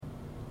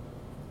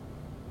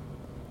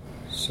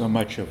So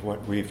much of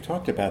what we've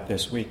talked about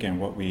this week and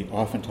what we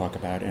often talk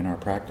about in our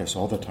practice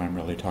all the time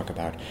really talk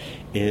about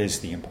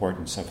is the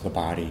importance of the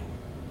body,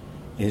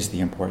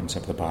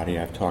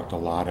 I've talked a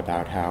lot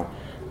about how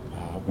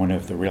one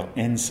of the real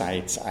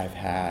insights I've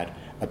had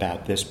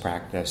about this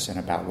practice and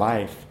about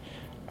life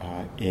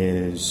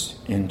is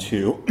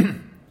into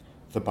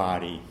the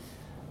body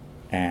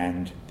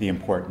and the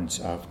importance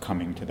of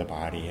coming to the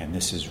body. And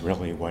this is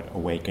really what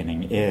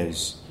awakening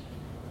is.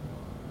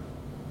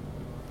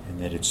 And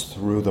that it's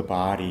through the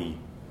body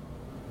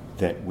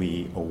that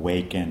we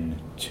awaken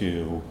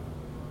to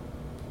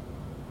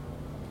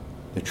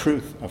the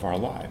truth of our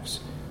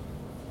lives.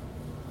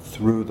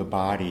 Through the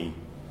body,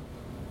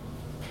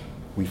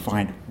 we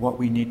find what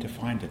we need to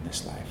find in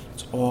this life.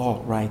 It's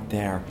all right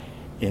there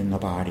in the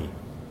body.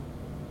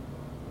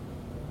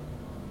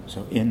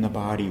 So in the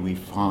body, we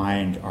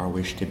find our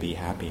wish to be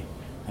happy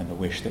and the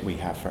wish that we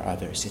have for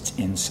others. It's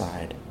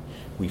inside.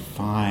 We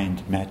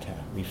find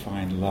metta, we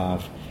find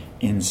love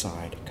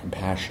inside,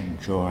 compassion,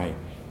 joy,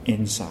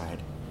 inside,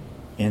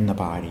 in the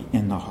body,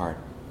 in the heart.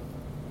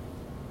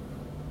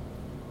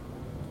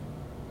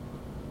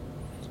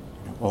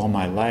 All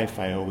my life,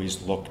 I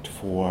always looked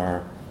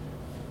for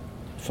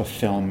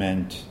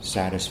fulfillment,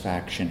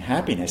 satisfaction,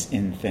 happiness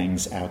in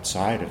things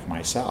outside of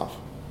myself,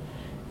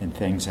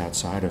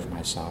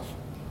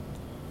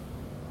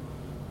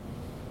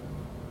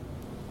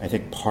 I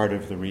think part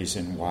of the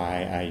reason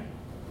why I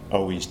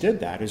always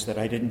did that is that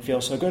I didn't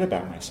feel so good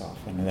about myself,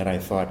 and that I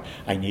thought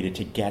I needed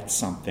to get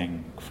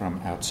something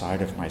from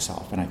outside of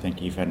myself. And I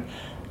think even,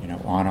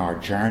 on our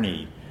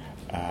journey,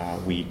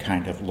 we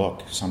kind of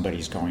look,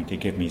 somebody's going to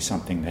give me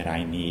something that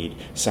I need.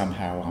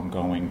 Somehow I'm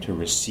going to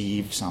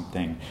receive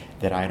something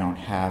that I don't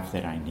have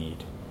that I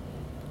need.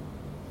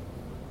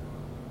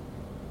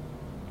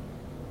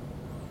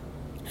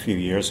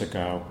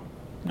 A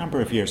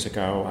number of years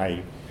ago,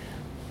 I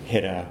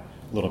hit a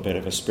little bit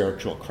of a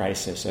spiritual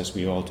crisis, as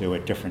we all do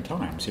at different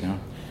times,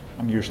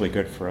 I'm usually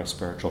good for a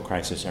spiritual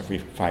crisis every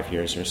 5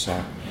 years or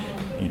so,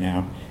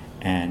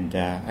 and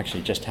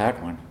actually just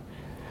had one.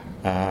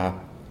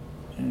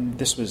 And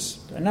this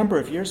was a number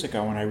of years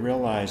ago when I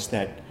realized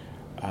that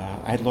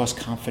I'd lost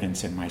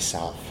confidence in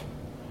myself.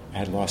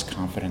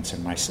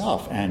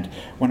 And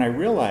when I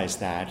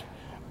realized that,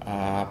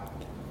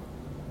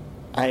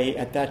 I,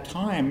 at that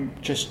time,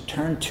 just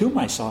turned to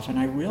myself, and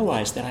I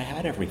realized that I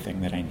had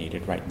everything that I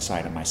needed right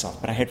inside of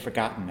myself. But I had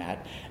forgotten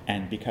that,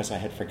 and because I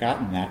had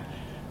forgotten that,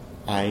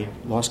 I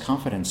lost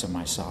confidence in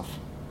myself.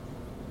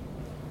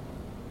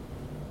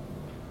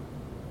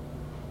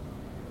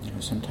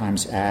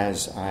 Sometimes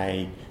as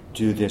I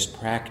do this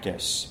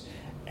practice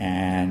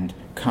and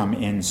come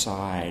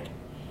inside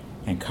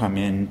and come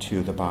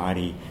into the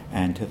body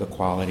and to the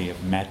quality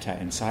of metta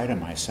inside of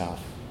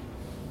myself,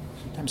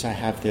 sometimes I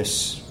have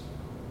this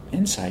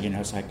insight,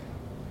 it's like,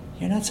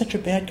 you're not such a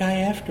bad guy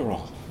after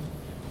all.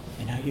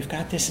 You've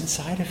got this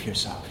inside of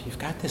yourself. You've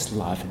got this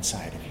love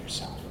inside of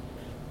yourself.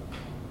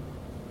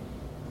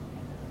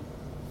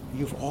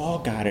 You've all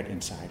got it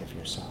inside of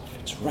yourself.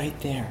 It's right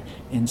there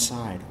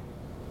inside.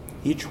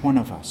 Each one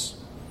of us.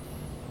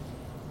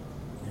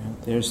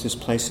 There's this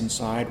place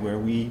inside where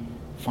we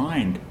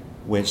find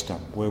wisdom,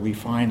 where we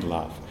find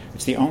love.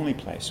 It's the only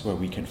place where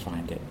we can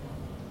find it.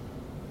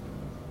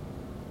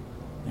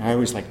 I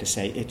always like to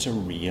say it's a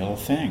real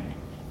thing.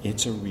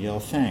 It's a real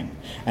thing.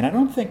 And I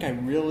don't think I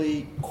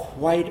really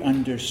quite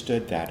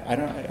understood that.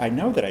 I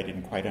know that I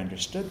didn't quite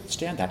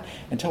understand that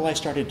until I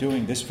started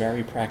doing this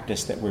very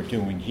practice that we're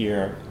doing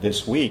here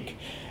this week.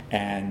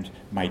 And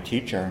my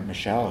teacher,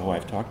 Michelle, who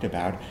I've talked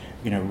about,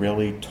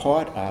 really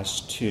taught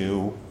us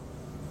to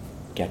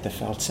get the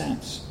felt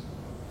sense.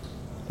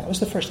 That was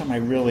the first time I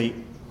really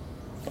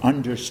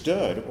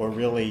understood or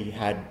really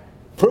had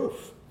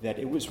proof that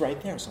it was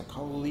right there. It's like,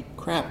 holy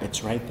crap,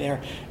 it's right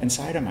there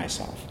inside of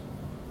myself.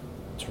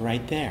 It's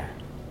right there.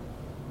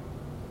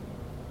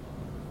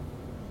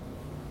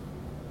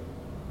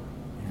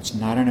 And it's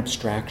not an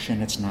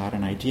abstraction, it's not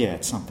an idea,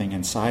 it's something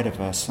inside of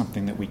us,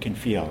 something that we can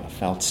feel, a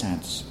felt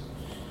sense.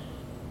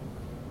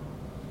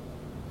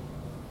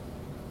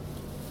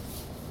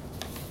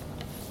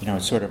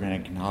 It's sort of an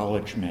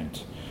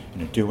acknowledgement.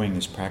 Doing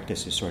this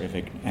practice is sort of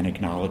an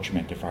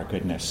acknowledgement of our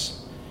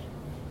goodness.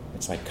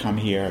 It's like, come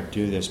here,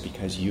 do this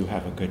because you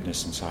have a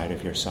goodness inside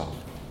of yourself.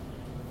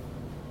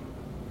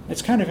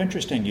 It's kind of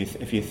interesting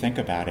if you think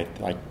about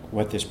it, like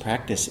what this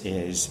practice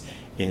is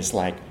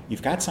like,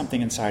 you've got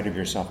something inside of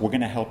yourself, we're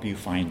going to help you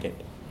find it.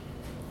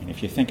 And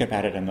if you think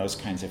about it in those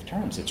kinds of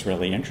terms, it's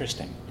really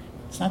interesting.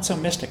 It's not so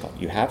mystical.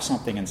 You have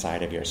something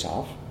inside of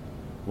yourself,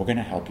 we're going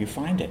to help you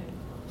find it.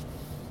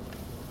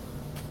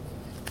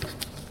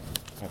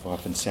 I've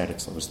often said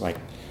it was like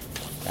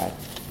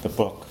the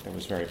book that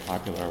was very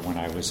popular when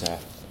I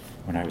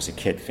was a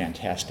kid,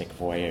 Fantastic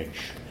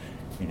Voyage,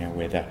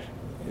 where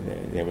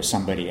there was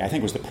somebody, I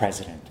think it was the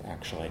president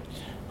actually,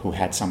 who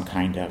had some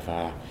kind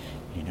of,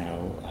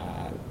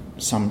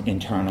 some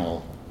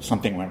internal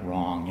something went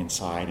wrong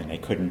inside and they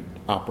couldn't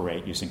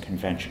operate using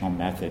conventional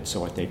methods. So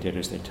what they did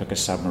is they took a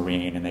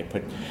submarine and they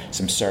put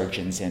some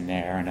surgeons in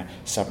there and a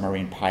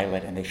submarine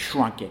pilot, and they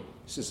shrunk it.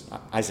 This is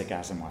Isaac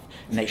Asimov.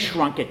 And they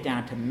shrunk it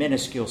down to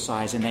minuscule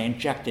size and they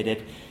injected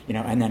it,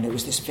 and then it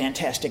was this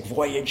fantastic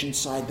voyage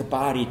inside the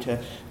body to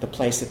the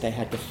place that they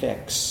had to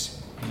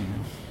fix.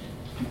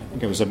 I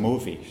think it was a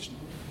movie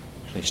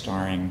actually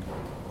starring,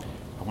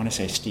 I want to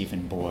say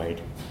Stephen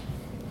Boyd.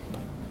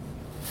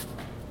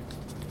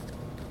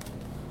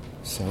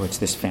 So it's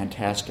this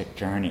fantastic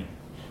journey.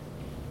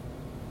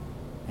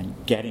 And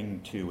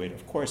getting to it,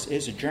 of course,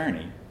 is a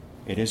journey.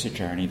 It is a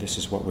journey. This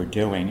is what we're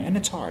doing. And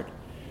it's hard.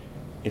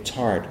 It's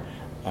hard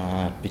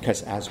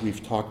because as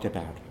we've talked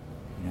about,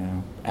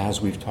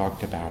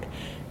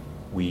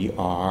 we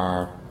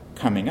are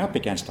coming up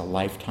against a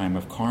lifetime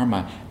of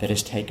karma that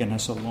has taken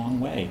us a long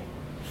way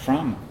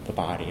from the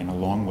body and a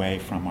long way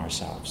from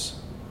ourselves.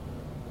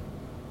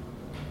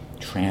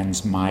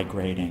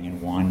 Transmigrating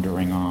and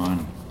wandering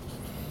on.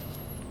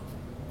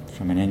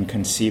 From an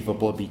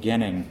inconceivable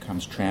beginning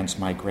comes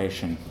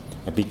transmigration.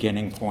 A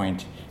beginning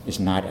point is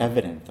not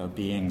evident, though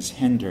beings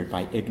hindered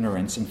by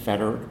ignorance and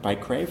fettered by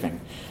craving.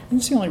 And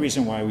it's the only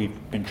reason why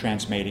we've been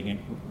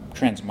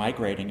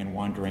transmigrating and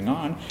wandering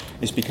on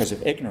is because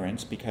of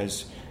ignorance,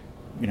 because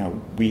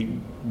we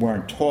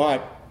weren't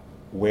taught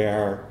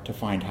where to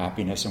find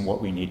happiness and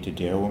what we need to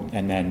do,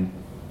 and then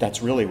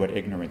that's really what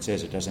ignorance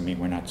is. It doesn't mean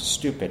we're not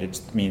stupid.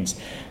 It means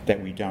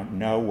that we don't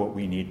know what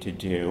we need to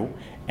do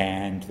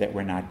and that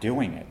we're not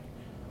doing it.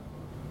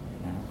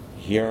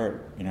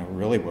 Here,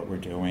 really what we're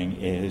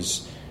doing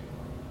is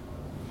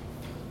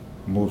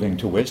moving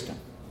to wisdom,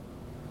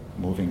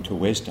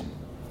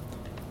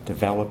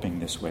 developing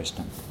this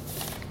wisdom.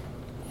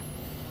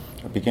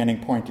 A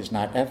beginning point is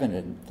not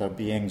evident, though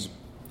beings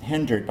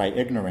hindered by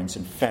ignorance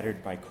and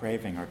fettered by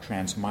craving are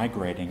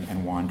transmigrating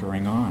and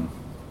wandering on.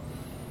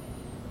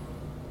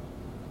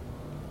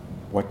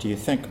 What do you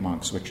think,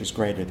 monks, which is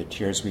greater, the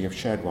tears we have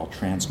shed while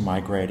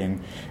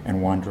transmigrating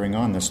and wandering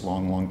on this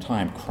long, long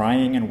time,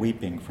 crying and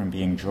weeping from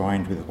being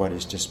joined with what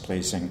is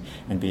displeasing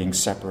and being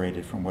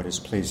separated from what is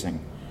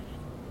pleasing?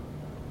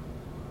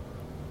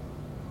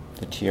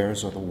 The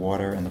tears or the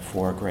water in the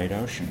four great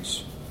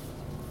oceans.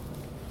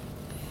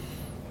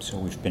 So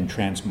we've been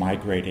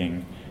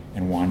transmigrating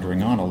and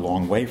wandering on a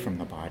long way from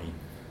the body.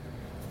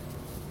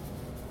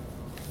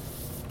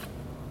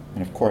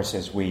 And of course,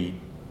 as we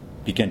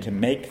begin to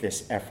make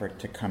this effort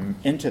to come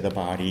into the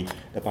body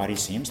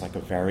seems like a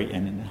very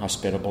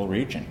inhospitable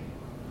region.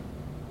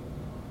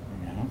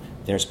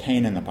 There's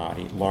pain in the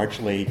body.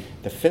 Largely,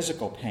 the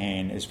physical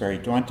pain is very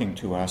daunting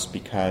to us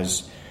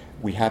because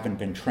we haven't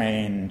been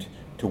trained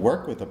to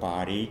work with the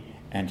body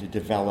and to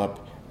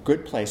develop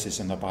good places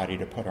in the body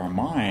to put our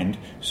mind,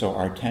 so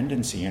our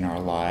tendency in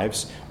our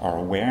lives, our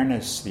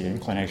awareness, the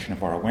inclination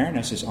of our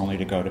awareness is only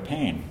to go to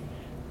pain,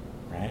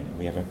 right?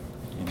 We have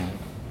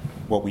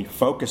what we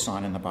focus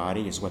on in the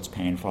body is what's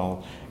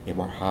painful, if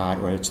we're hot,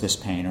 or it's this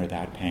pain or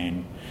that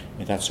pain.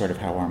 That's sort of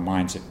how our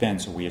minds have been,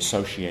 so we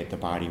associate the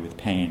body with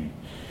pain.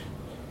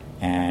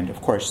 And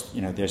of course,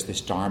 there's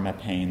this dharma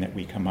pain that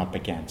we come up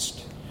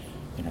against.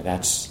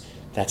 That's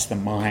the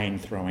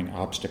mind throwing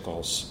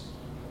obstacles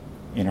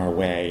in our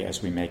way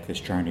as we make this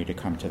journey to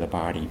come to the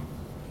body.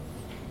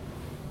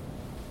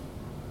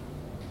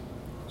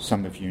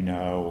 Some of you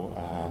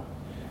know,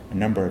 a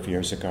number of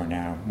years ago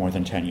now, more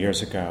than 10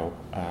 years ago,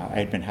 I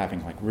had been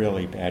having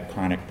really bad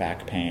chronic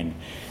back pain,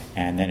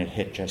 and then it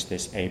hit just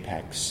this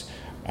apex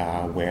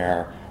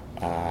where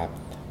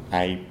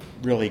I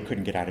really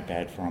couldn't get out of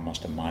bed for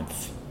almost a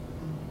month,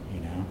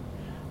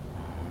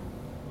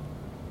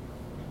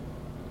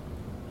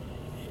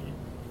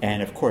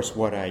 And of course,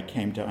 what I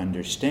came to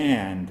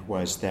understand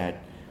was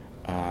that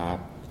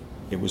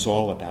it was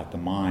all about the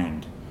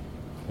mind.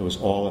 It was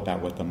all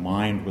about what the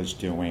mind was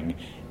doing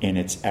in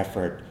its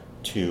effort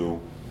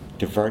to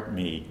divert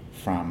me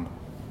from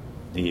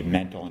the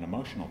mental and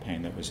emotional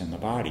pain that was in the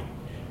body.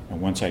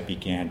 And once I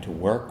began to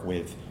work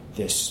with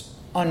this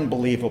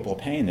unbelievable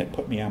pain that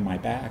put me on my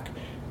back,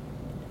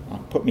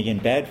 put me in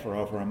bed for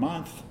over a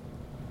month,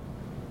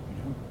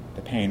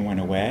 the pain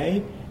went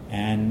away,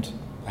 and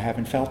I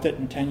haven't felt it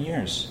in 10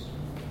 years.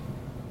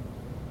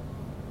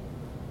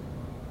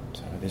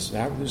 So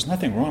there's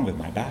nothing wrong with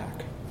my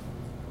back,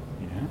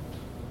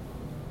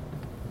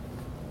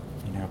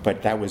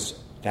 But that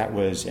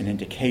was an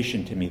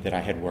indication to me that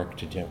I had work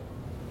to do.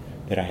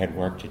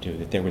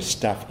 That there was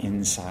stuff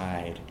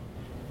inside,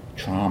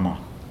 trauma.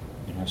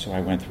 So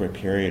I went through a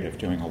period of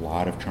doing a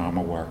lot of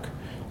trauma work,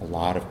 a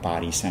lot of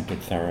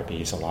body-centered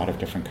therapies, a lot of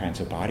different kinds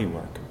of body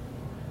work,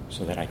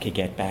 so that I could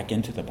get back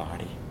into the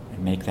body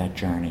and make that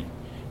journey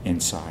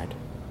inside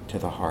to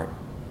the heart.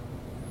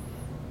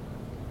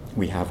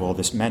 We have all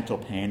this mental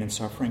pain and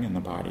suffering in the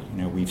body.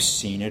 We've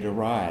seen it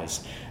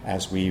arise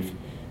as we've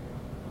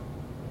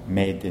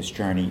made this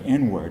journey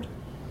inward,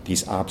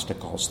 these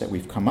obstacles that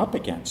we've come up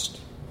against,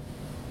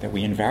 that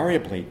we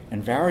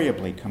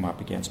invariably come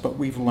up against, but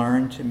we've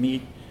learned to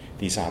meet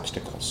these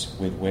obstacles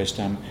with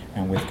wisdom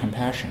and with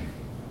compassion,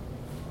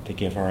 to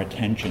give our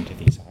attention to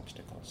these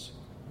obstacles.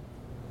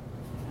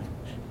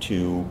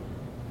 to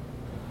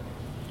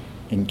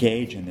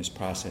engage in this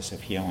process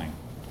of healing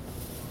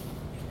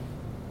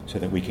so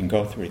that we can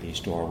go through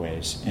these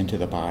doorways into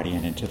the body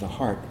and into the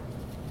heart.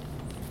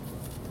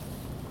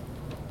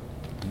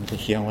 And the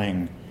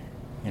healing,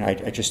 I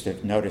just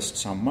have noticed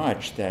so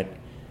much that,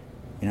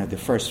 the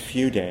first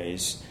few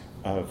days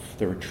of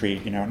the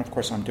retreat, and of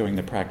course I'm doing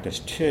the practice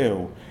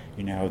too,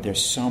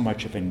 there's so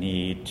much of a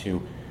need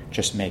to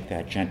just make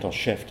that gentle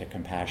shift to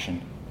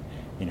compassion.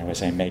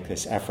 As I make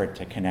this effort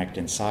to connect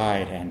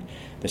inside, and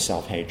the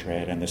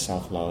self-hatred and the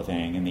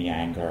self-loathing and the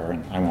anger,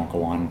 and I won't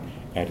go on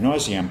ad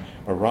nauseum,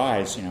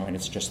 arise, and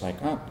it's just like,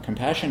 oh,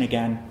 compassion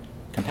again,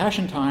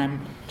 compassion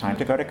time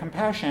to go to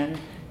compassion,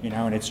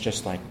 and it's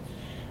just like,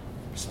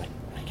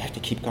 I have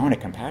to keep going to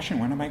compassion.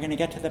 When am I going to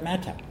get to the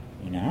metta,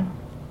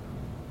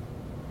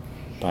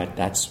 But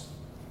that's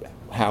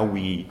how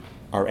we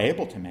are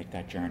able to make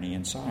that journey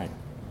inside.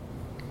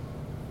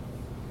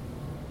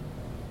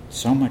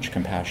 So much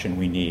compassion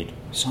we need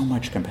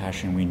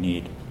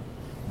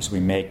as we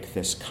make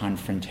this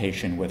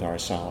confrontation with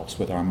ourselves,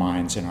 with our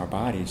minds and our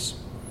bodies.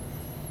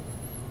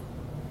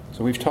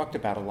 So we've talked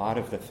about a lot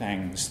of the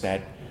things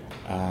that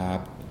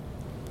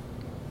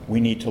we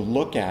need to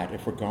look at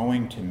if we're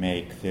going to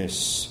make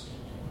this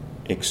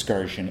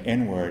excursion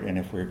inward and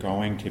if we're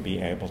going to be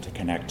able to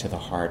connect to the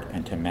heart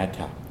and to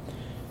metta.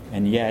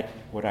 And yet,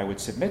 what I would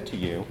submit to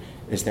you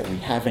is that we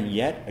haven't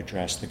yet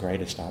addressed the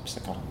greatest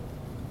obstacle.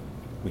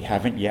 We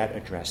haven't yet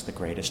addressed the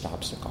greatest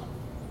obstacle.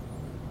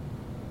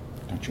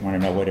 Don't you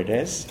want to know what it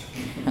is?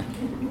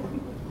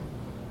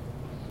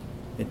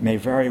 It may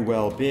very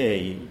well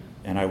be,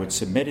 and I would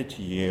submit it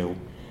to you,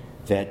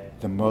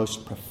 that the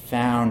most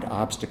profound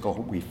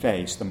obstacle we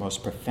face, the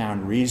most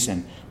profound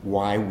reason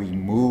why we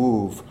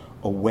move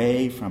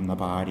away from the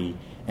body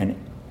and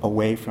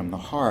away from the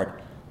heart,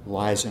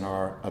 lies in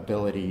our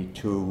ability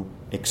to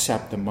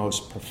accept the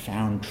most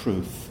profound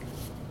truth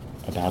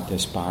about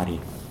this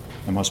body.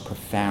 The most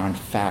profound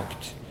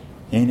fact,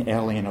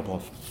 inalienable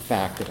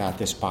fact about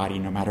this body,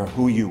 no matter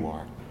who you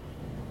are,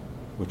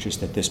 which is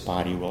that this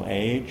body will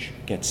age,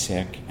 get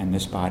sick, and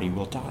this body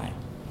will die.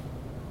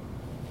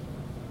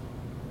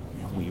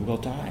 We will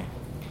die.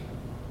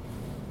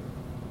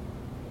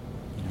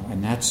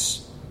 And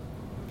that's,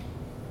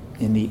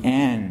 in the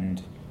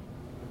end,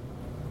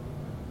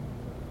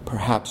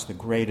 perhaps the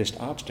greatest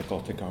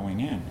obstacle to going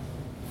in.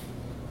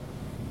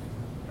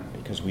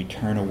 Because we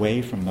turn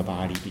away from the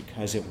body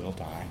because it will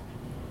die.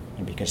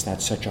 And because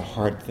that's such a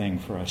hard thing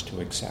for us to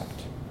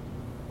accept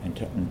and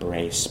to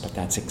embrace. But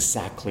that's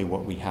exactly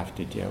what we have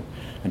to do.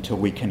 Until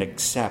we can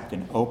accept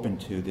and open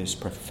to this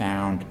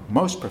profound,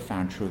 most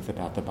profound truth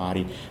about the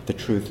body, the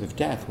truth of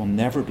death, we'll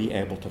never be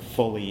able to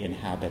fully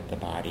inhabit the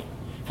body.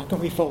 How can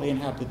we fully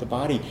inhabit the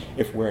body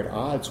if we're at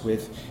odds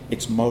with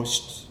its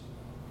most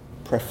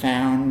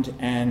profound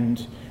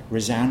and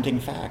resounding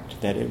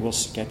fact that it will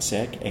get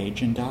sick,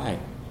 age, and die?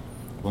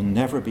 We'll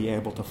never be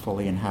able to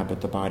fully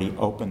inhabit the body,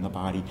 open the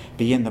body,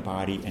 be in the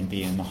body, and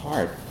be in the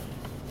heart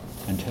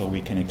until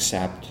we can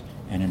accept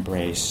and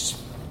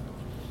embrace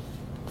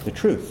the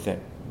truth that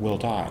we'll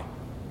die.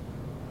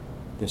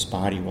 This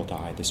body will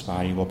die. This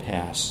body will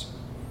pass.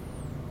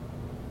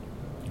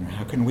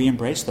 How can we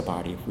embrace the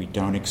body if we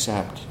don't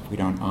accept, if we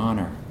don't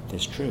honor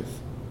this truth,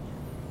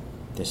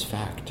 this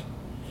fact?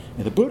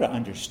 Now, the Buddha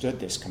understood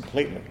this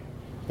completely.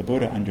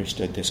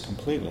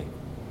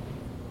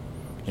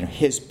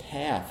 His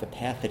path, the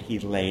path that he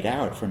laid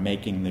out for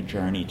making the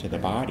journey to the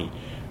body,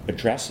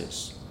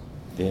 addresses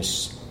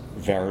this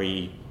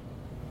very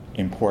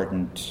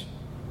important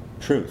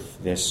truth,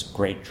 this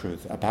great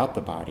truth about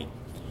the body.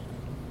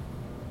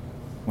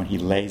 When he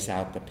lays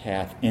out the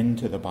path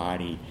into the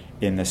body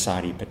in the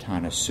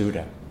Satipatthana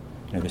Sutta,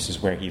 this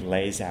is where he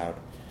lays out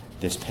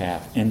this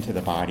path into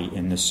the body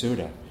in the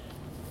Sutta.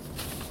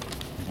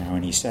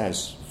 And he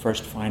says,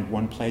 first find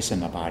one place in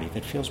the body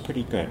that feels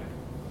pretty good,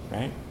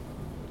 right?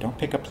 Don't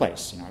pick a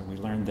place. We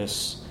learned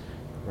this,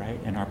 right,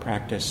 in our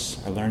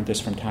practice. I learned this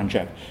from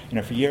Tanjev.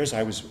 For years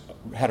I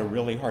had a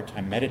really hard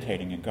time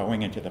meditating and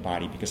going into the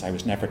body because I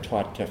was never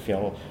taught to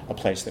feel a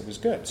place that was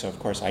good. So of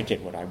course I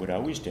did what I would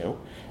always do,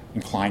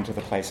 incline to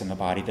the place in the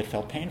body that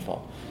felt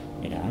painful.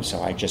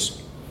 So I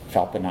just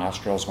felt the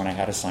nostrils when I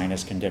had a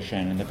sinus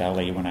condition and the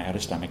belly when I had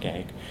a stomach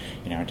ache.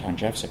 And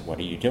Tanjev said, what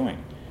are you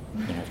doing?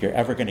 If you're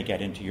ever going to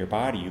get into your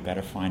body, you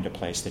better find a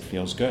place that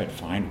feels good.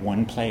 Find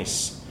one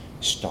place.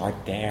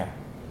 Start there.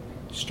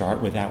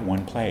 Start with that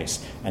one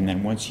place. And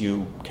then once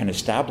you can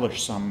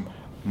establish some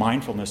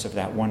mindfulness of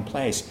that one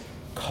place,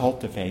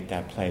 cultivate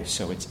that place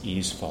so it's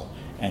easeful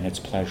and it's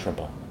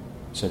pleasurable,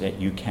 so that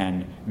you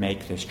can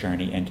make this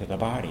journey into the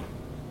body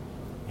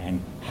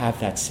and have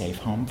that safe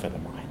home for the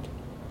mind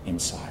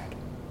inside.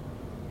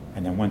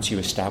 And then once you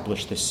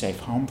establish this safe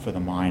home for the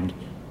mind,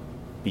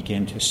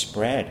 begin to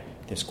spread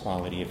this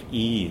quality of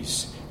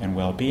ease and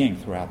well-being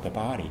throughout the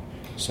body,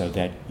 so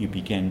that you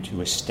begin to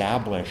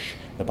establish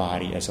the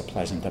body as a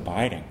pleasant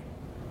abiding.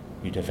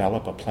 You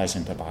develop a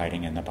pleasant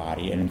abiding in the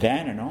body, and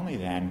then and only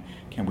then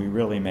can we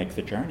really make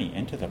the journey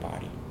into the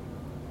body.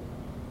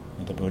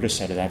 And the Buddha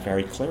said that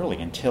very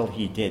clearly. Until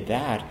he did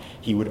that,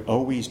 he would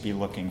always be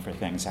looking for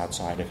things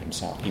outside of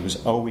himself. He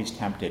was always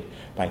tempted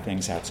by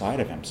things outside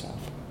of himself.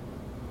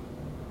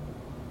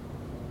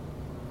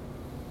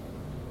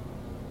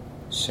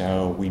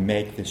 So we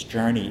make this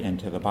journey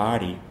into the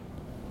body.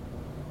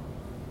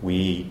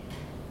 We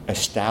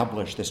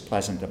establish this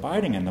pleasant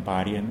abiding in the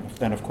body, and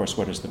then, of course,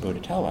 what does the Buddha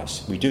tell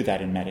us? We do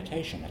that in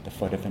meditation, at the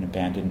foot of an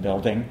abandoned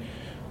building,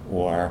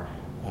 or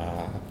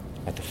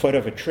at the foot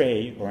of a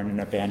tree, or in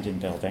an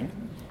abandoned building.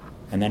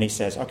 And then he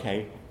says,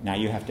 okay, now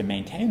you have to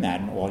maintain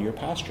that in all your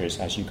postures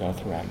as you go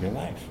throughout your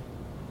life.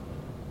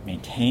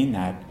 Maintain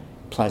that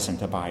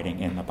pleasant abiding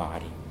in the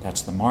body.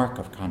 That's the mark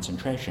of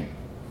concentration.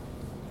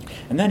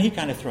 And then he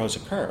kind of throws a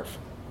curve.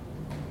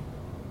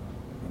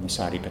 In the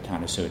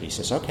Satipatthana Sutta, he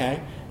says,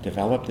 okay,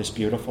 develop this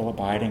beautiful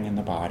abiding in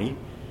the body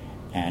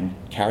and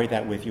carry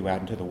that with you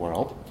out into the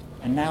world.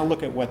 And now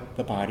look at what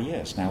the body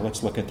is. Now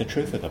let's look at the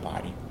truth of the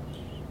body.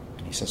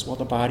 And he says, well,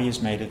 the body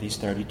is made of these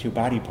 32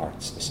 body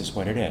parts. This is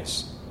what it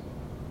is.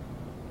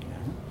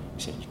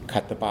 He said, you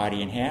cut the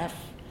body in half,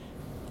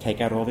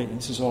 take out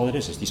this is all it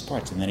is these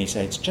parts. And then he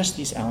said, it's just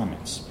these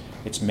elements.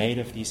 It's made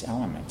of these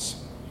elements.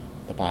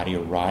 The body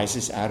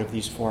arises out of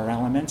these 4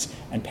 elements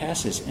and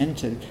passes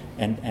into,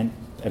 and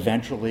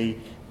eventually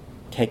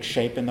takes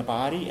shape in the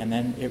body, and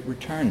then it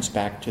returns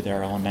back to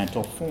their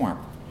elemental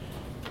form.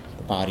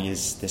 The body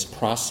is this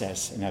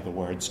process, in other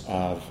words,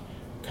 of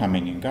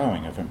coming and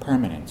going, of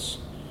impermanence.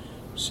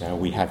 So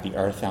we have the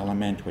earth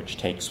element, which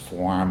takes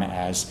form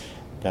as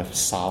the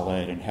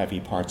solid and heavy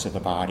parts of the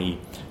body,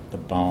 the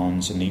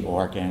bones and the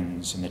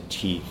organs and the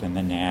teeth and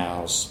the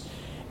nails.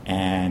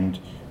 And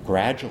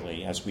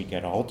gradually, as we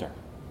get older,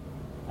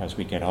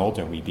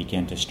 we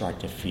begin to start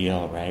to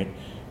feel, right?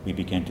 We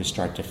begin to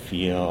start to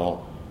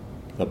feel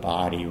the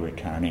body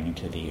returning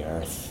to the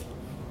earth.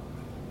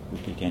 We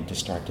begin to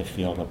start to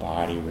feel the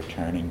body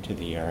returning to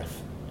the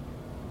earth.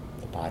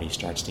 The body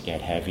starts to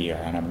get heavier,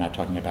 and I'm not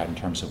talking about in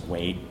terms of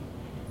weight,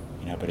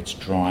 but it's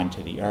drawn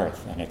to the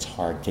earth, and it's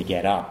hard to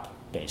get up,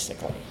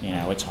 basically.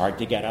 It's hard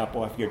to get up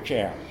off your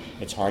chair.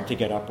 It's hard to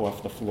get up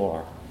off the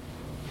floor,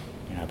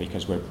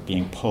 because we're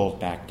being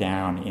pulled back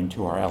down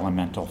into our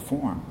elemental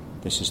form.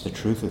 This is the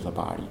truth of the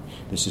body.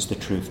 This is the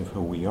truth of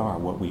who we are.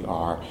 What we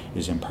are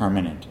is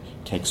impermanent,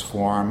 takes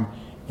form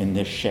in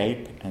this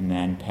shape, and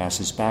then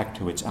passes back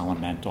to its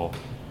elemental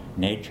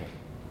nature.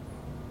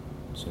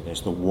 So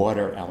there's the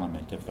water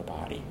element of the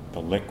body,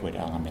 the liquid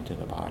element of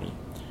the body,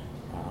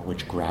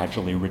 which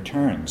gradually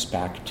returns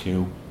back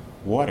to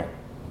water.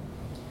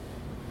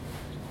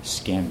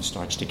 Skin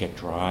starts to get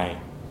dry.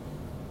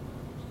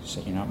 So,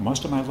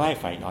 most of my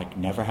life I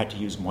never had to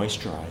use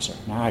moisturizer.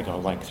 Now I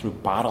go through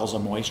bottles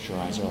of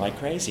moisturizer like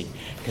crazy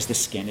because the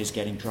skin is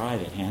getting dry,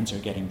 the hands are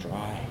getting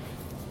dry,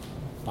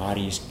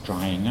 body's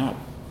drying up.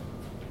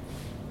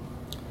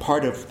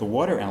 Part of the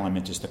water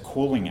element is the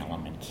cooling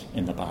element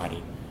in the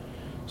body.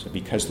 So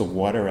because the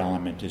water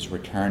element is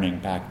returning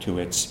back to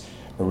its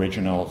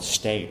original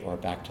state, or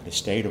back to the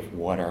state of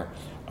water,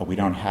 we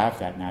don't have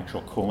that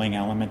natural cooling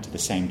element to the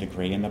same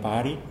degree in the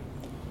body,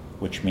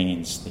 which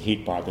means the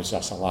heat bothers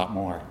us a lot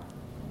more.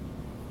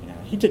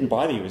 Heat didn't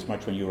bother you as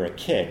much when you were a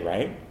kid,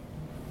 right?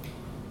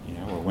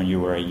 Or when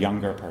you were a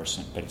younger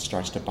person, but it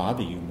starts to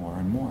bother you more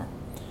and more.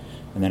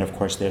 And then, of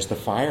course, there's the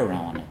fire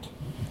element,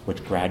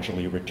 which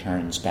gradually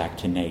returns back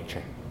to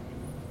nature.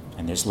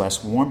 And there's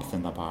less warmth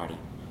in the body,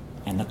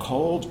 and the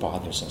cold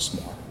bothers us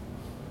more.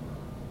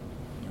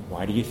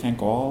 Why do you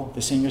think all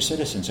the senior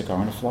citizens are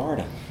going to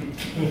Florida?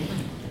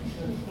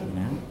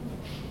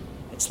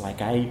 It's like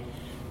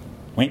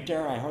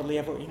winter, I hardly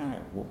ever, I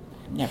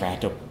never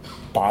had to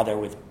bother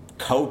with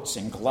coats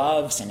and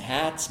gloves and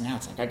hats. Now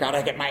it's like, I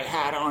gotta get my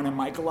hat on and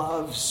my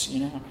gloves,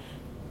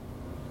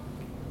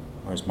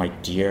 Or as my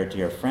dear,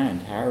 dear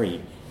friend,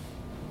 Harry,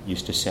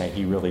 used to say,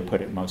 he really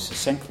put it most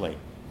succinctly.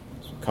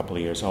 He's a couple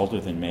of years older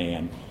than me,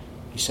 and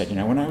he said,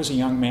 when I was a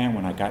young man,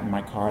 when I got in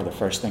my car, the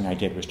first thing I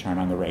did was turn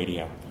on the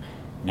radio.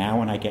 Now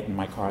when I get in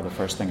my car, the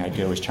first thing I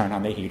do is turn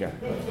on the heater.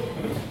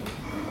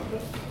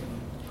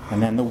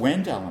 And then the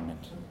wind element.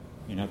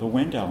 The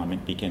wind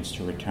element begins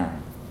to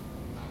return.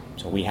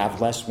 So we have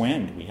less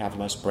wind, we have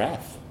less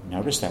breath.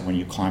 Notice that when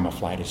you climb a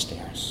flight of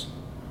stairs.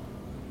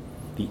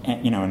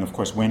 And of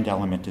course wind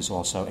element is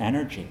also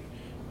energy.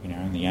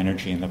 And the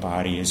energy in the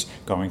body is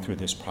going through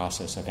this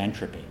process of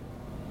entropy.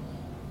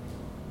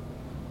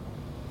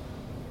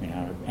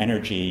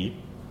 Energy,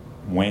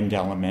 wind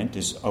element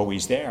is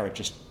always there, it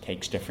just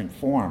takes different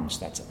forms.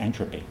 That's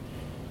entropy.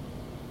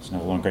 It's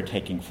no longer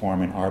taking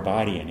form in our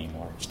body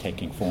anymore. It's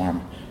taking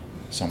form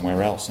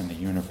somewhere else in the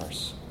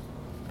universe.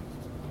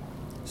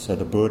 So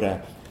the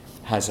Buddha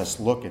has us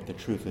look at the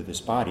truth of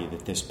this body,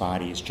 that this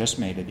body is just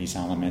made of these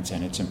elements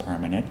and it's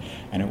impermanent,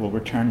 and it will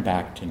return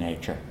back to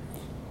nature.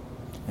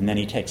 And then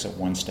he takes it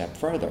one step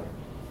further.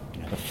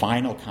 The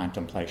final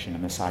contemplation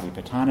in the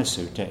Satipatthana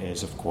Sutta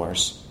is, of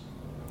course,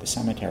 the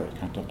cemetery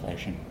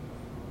contemplation.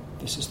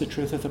 This is the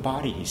truth of the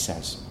body, he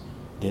says.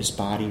 This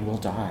body will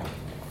die.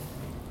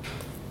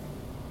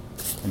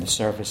 In the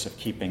service of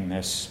keeping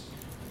this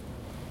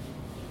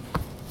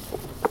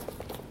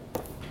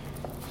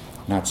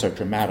Not so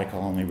dramatic,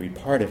 I'll only read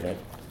part of it.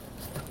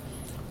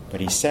 But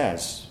he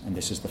says, and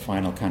this is the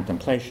final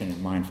contemplation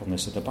in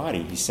mindfulness of the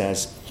body, he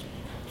says,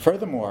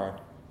 furthermore,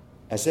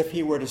 as if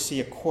he were to see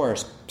a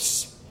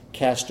corpse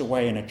cast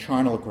away in a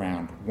charnel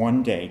ground,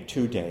 1 day,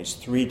 2 days,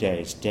 3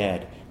 days,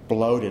 dead,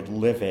 bloated,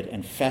 livid,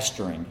 and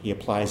festering, he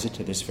applies it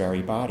to this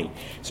very body.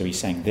 So he's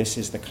saying this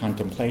is the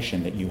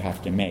contemplation that you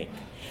have to make.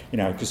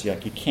 Because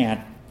you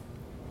can't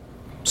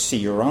see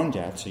your own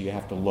death, so you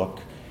have to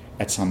look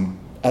at some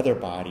other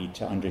body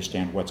to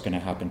understand what's going to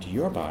happen to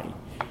your body.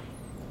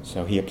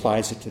 So he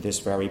applies it to this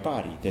very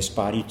body. This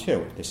body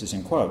too, this is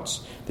in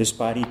quotes, this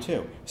body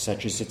too,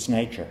 such is its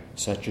nature,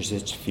 such is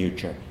its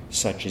future,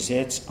 such is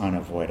its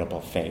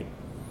unavoidable fate.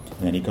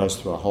 And then he goes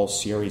through a whole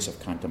series of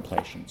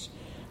contemplations,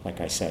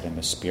 like I said, in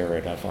the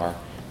spirit of our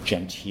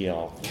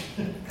genteel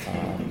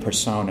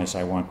personas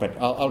I want. But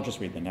I'll just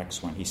read the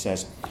next one. He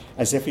says,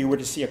 as if he were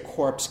to see a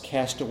corpse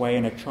cast away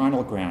in a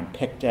charnel ground,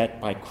 picked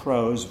at by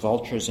crows,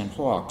 vultures, and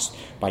hawks,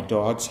 by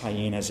dogs,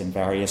 hyenas, and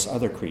various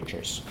other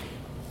creatures.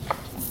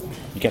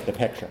 You get the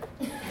picture.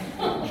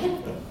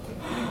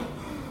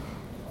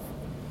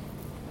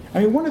 I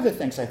mean, one of the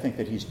things I think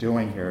that he's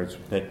doing here is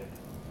that,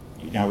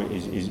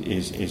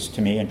 is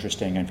to me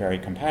interesting and very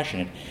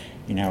compassionate.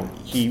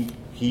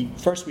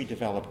 First we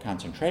develop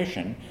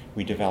concentration,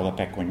 we develop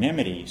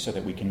equanimity so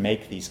that we can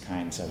make these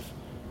kinds of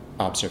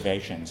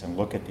observations and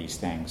look at these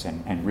things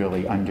and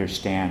really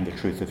understand the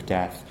truth of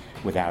death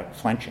without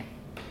flinching.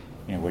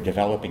 We're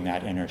developing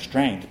that inner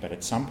strength, but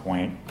at some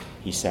point,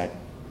 he said,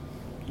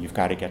 you've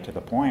got to get to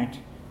the point.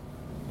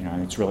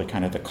 And it's really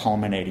kind of the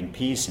culminating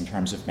piece in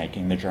terms of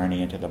making the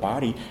journey into the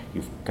body.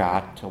 You've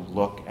got to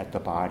look at the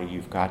body.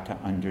 You've got to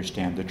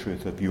understand the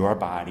truth of your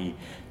body.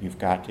 You've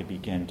got to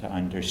begin to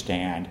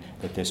understand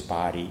that this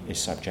body is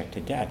subject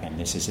to death, and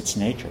this is its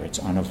nature, its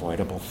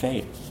unavoidable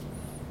fate.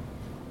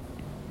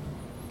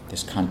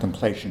 This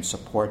contemplation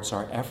supports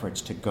our efforts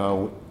to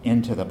go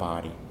into the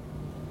body,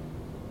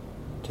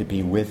 to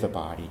be with the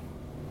body,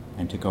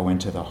 and to go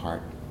into the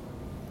heart.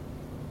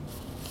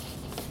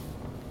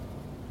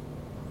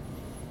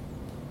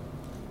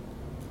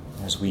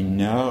 As we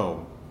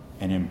know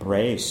and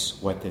embrace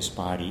what this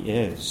body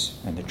is,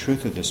 and the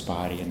truth of this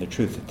body, and the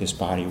truth that this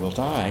body will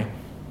die,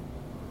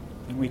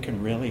 then we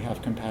can really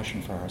have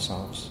compassion for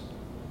ourselves.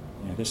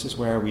 This is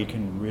where we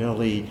can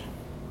really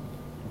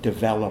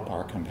develop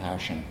our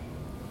compassion,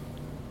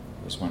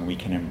 is when we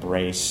can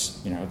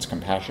embrace, it's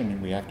compassion,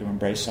 and we have to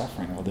embrace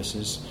suffering. Well, this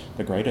is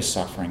the greatest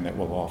suffering that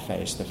we'll all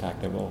face, the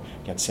fact that we'll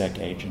get sick,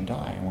 age, and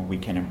die. And when we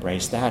can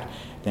embrace that,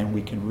 then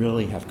we can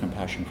really have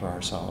compassion for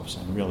ourselves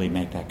and really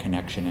make that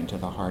connection into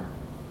the heart.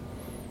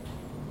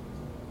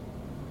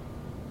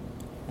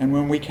 And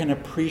when we can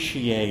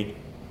appreciate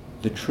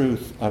the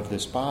truth of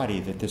this body,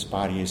 that this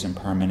body is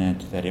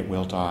impermanent, that it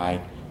will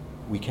die,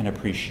 we can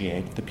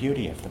appreciate the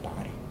beauty of the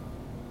body.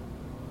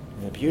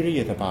 The beauty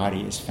of the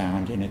body is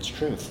found in its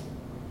truth.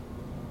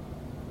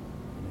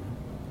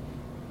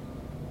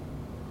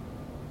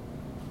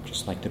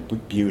 Just like the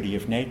beauty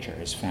of nature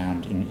is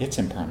found in its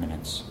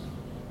impermanence.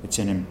 It's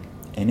in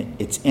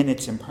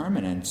its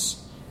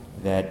impermanence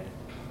that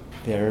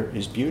there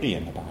is beauty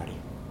in the body.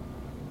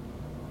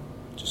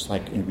 Just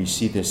like we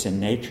see this in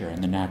nature,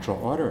 in the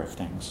natural order of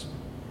things.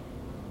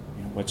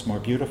 What's more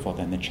beautiful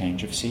than the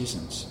change of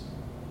seasons?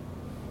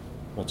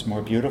 What's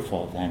more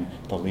beautiful than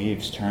the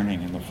leaves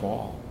turning in the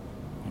fall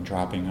and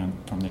dropping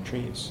from the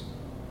trees?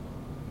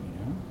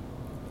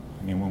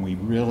 When we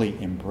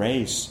really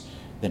embrace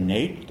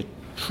the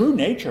true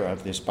nature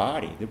of this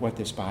body, what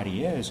this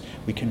body is,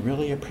 we can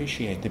really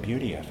appreciate the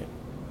beauty of it.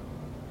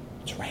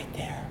 It's right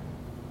there.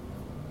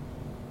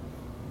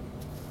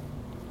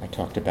 I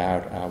talked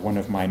about one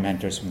of my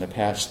mentors from the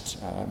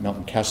past,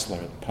 Milton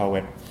Kessler, the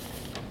poet.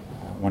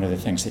 One of the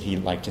things that he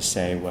liked to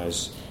say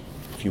was,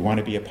 if you want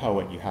to be a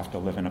poet, you have to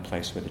live in a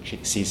place where the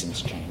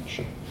seasons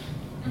change.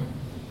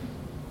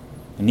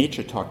 And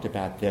Nietzsche talked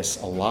about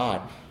this a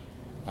lot.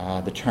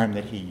 The term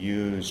that he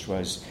used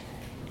was,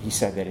 he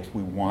said that if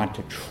we want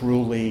to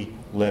truly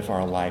live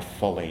our life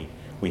fully,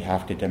 we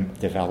have to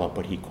develop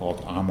what he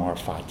called amor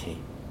fati,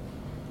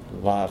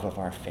 love of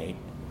our fate.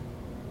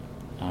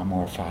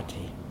 Amor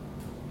fati,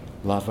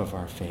 love of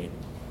our fate.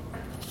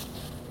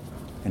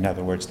 In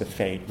other words, the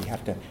fate, we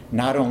have to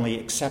not only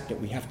accept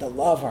it, we have to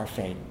love our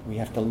fate. We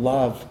have to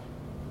love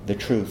the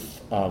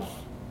truth of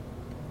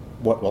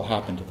what will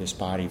happen to this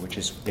body, which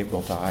is it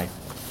will die.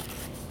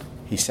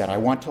 He said, I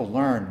want to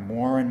learn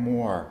more and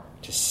more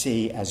to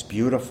see as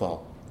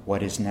beautiful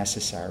what is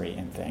necessary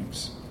in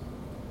things.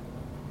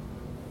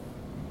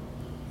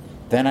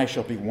 Then I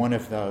shall be one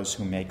of those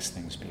who makes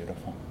things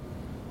beautiful.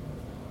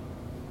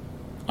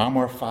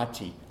 Amor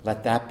fati,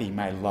 let that be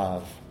my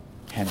love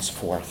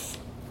henceforth.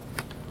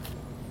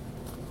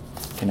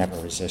 Can never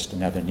resist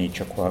another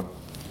Nietzsche quote.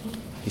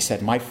 He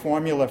said, my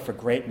formula for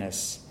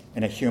greatness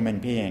in a human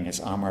being is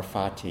amor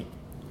fati,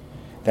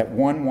 that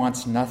one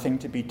wants nothing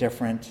to be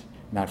different,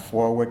 not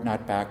forward,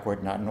 not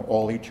backward, not in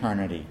all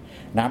eternity,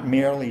 not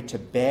merely to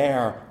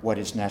bear what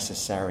is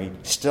necessary,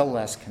 still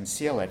less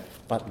conceal it,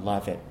 but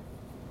love it.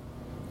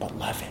 But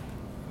love it.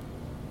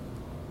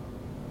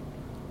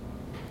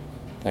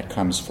 That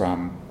comes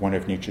from one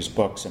of Nietzsche's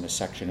books, in a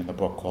section in the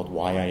book called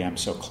Why I Am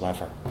So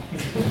Clever.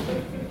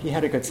 He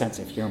had a good sense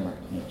of humor,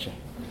 Nietzsche.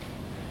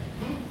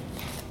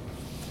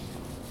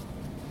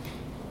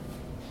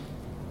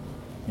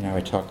 I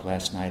talked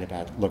last night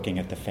about looking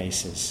at the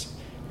faces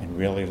and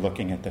really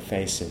looking at the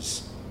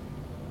faces.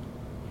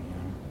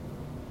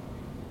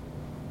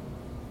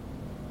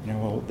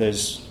 Well,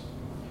 there's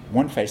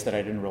one face that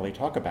I didn't really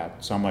talk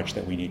about so much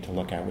that we need to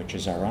look at, which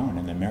is our own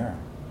in the mirror.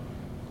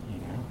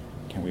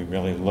 Can we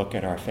really look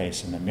at our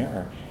face in the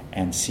mirror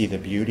and see the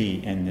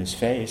beauty in this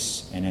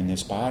face and in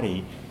this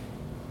body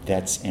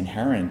that's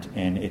inherent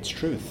in its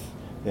truth,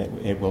 that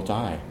it will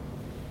die?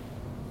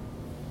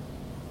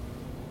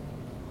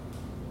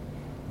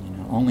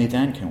 Only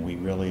then can we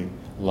really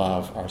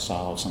love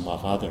ourselves and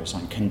love others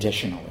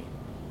unconditionally.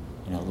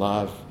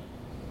 Love,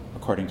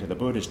 according to the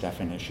Buddha's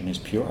definition, is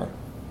pure.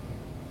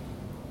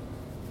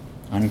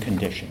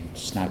 Unconditioned.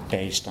 It's not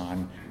based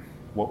on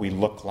what we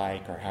look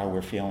like or how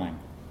we're feeling.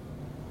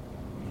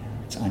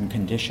 It's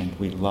unconditioned.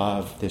 We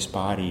love this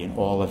body in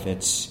all of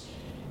its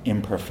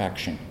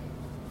imperfection.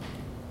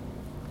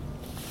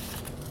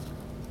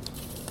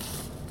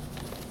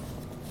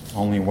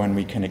 Only when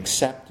we can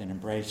accept and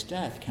embrace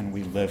death can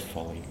we live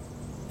fully.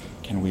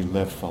 Can we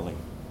live fully?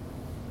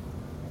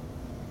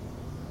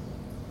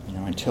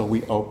 Until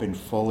we open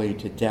fully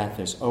to death,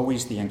 there's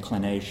always the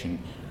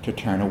inclination to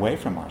turn away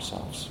from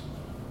ourselves,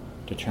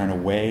 to turn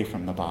away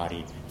from the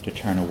body, to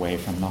turn away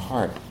from the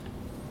heart.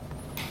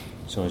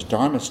 So as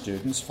Dharma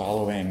students,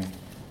 following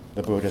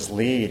the Buddha's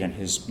lead and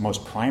his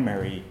most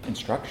primary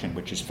instruction,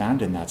 which is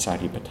found in that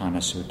Satipatthana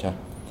Sutta,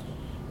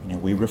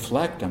 we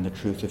reflect on the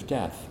truth of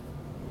death.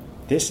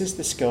 This is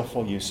the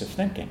skillful use of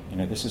thinking.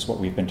 This is what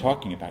we've been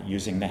talking about,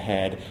 using the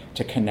head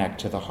to connect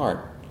to the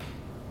heart.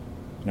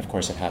 And of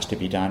course it has to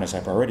be done, as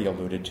I've already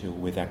alluded to,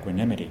 with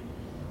equanimity.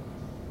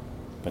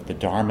 But the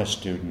Dharma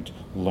student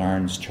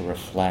learns to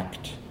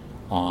reflect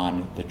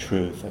on the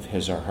truth of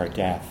his or her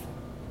death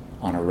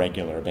on a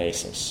regular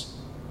basis.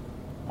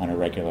 On a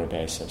regular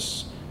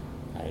basis.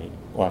 I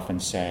often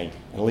say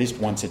at least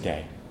once a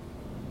day.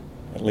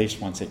 At least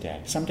once a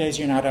day. Some days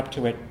you're not up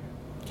to it,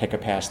 take a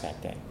pass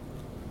that day.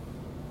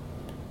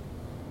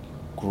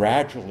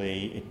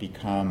 Gradually, it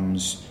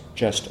becomes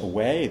just a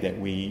way that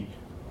we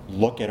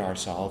look at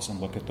ourselves and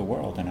look at the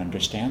world and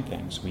understand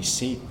things. We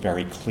see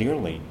very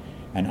clearly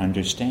and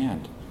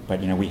understand.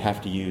 But, we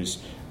have to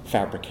use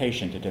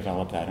fabrication to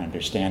develop that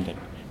understanding.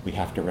 We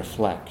have to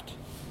reflect.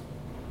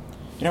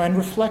 And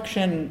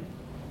reflection,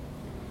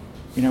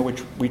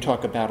 which we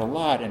talk about a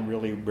lot, and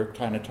really we're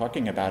kind of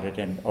talking about it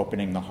in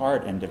opening the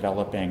heart and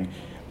developing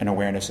an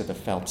awareness of the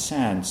felt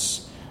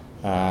sense.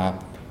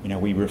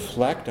 We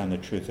reflect on the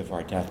truth of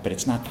our death, but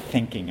it's not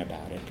thinking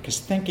about it, because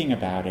thinking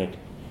about it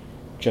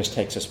just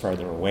takes us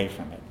further away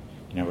from it.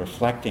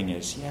 Reflecting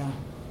is,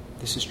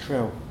 this is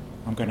true.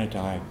 I'm going to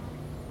die.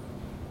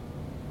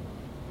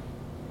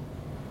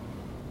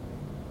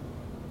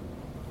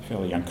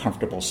 Fairly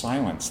uncomfortable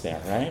silence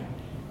there, right?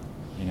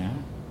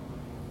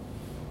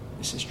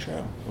 This is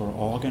true. We're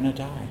all going to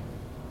die.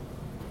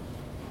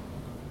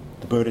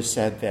 The Buddha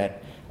said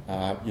that,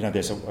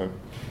 there's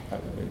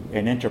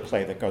an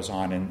interplay that goes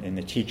on in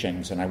the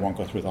teachings, and I won't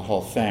go through the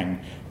whole thing,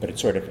 but it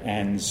sort of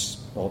ends,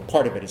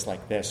 part of it is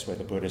like this, where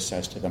the Buddha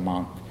says to the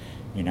monk,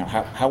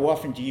 how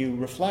often do you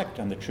reflect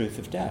on the truth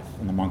of death?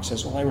 And the monk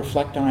says, I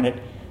reflect on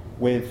it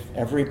with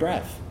every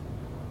breath.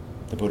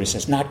 The Buddha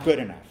says, not good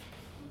enough.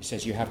 He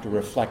says you have to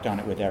reflect on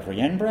it with every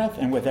in-breath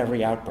and with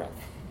every out-breath.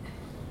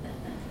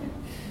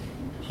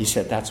 He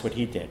said that's what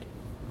he did,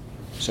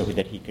 so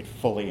that he could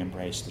fully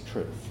embrace the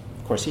truth.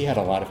 Of course, he had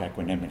a lot of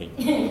equanimity,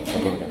 the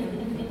Buddha.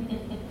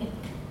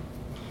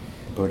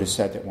 The Buddha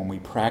said that when we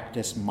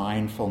practice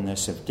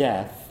mindfulness of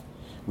death,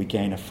 we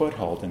gain a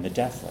foothold in the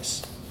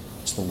deathless.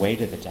 It's the way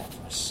to the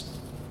deathless.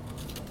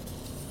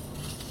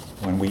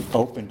 When we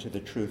open to the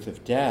truth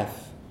of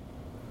death,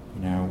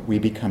 we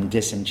become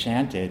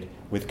disenchanted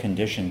with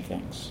conditioned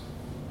things.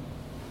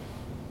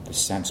 The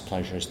sense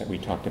pleasures that we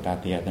talked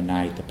about the other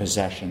night, the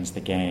possessions,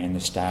 the gain, the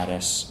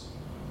status.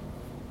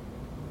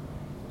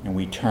 And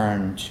we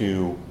turn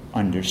to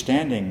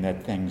understanding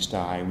that things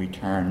die. We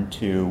turn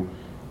to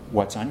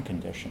what's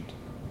unconditioned,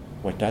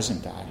 what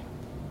doesn't die.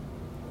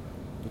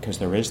 Because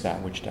there is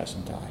that which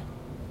doesn't die.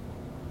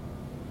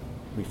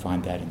 We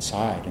find that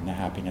inside in the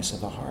happiness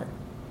of the heart.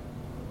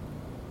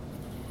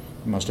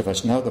 Most of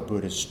us know the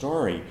Buddha's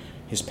story.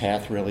 His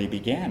path really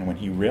began when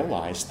he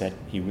realized that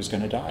he was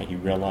going to die. He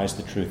realized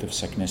the truth of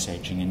sickness,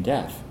 aging, and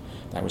death.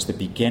 That was the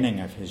beginning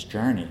of his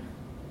journey.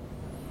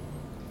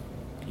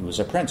 He was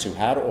a prince who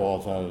had all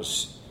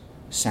those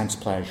sense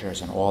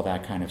pleasures and all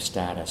that kind of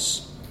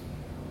status.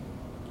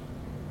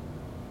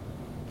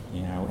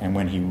 And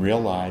when he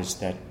realized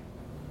that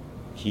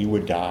he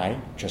would die,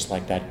 just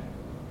like that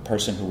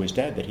person who was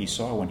dead that he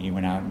saw when he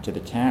went out into the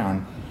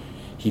town,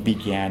 he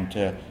began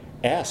to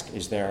ask,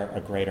 is there a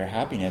greater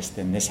happiness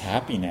than this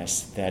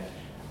happiness that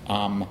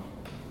I'm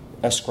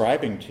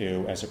ascribing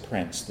to as a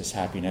prince, this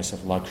happiness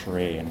of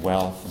luxury and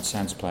wealth and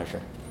sense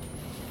pleasure?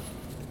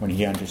 when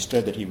he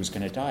understood that he was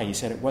going to die, he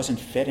said it wasn't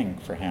fitting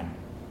for him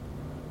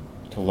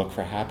to look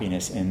for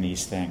happiness in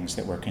these things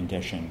that were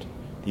conditioned.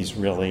 These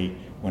really,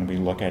 when we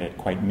look at it,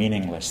 quite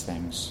meaningless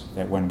things,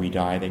 that when we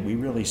die, we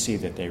really see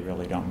that they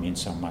really don't mean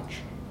so much.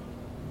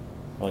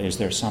 Well, is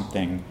there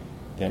something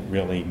that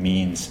really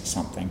means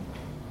something?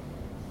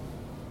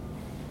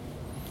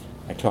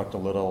 I talked a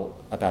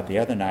little about the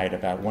other night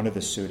about one of the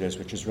suttas,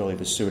 which is really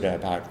the sutta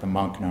about the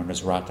monk known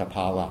as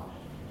Ratapala.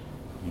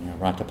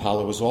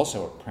 Ratapala was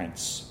also a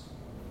prince.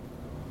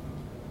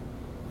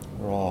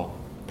 We're all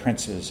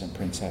princes and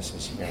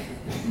princesses here.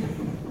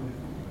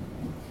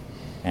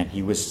 And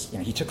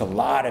he took a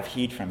lot of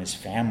heat from his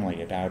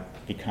family about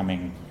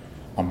becoming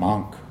a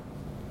monk.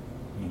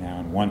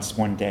 And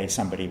one day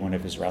one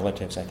of his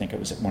relatives, I think it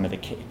was one of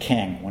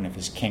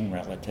his king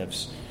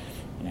relatives,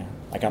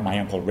 I got my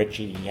Uncle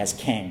Richie, he has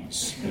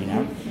kings,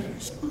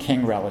 His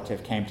king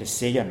relative came to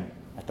see him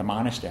at the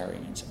monastery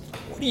and said,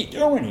 "What are you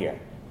doing here?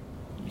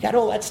 You got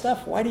all that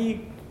stuff, what are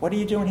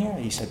you doing here?"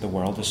 He said, "The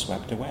world is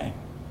swept away."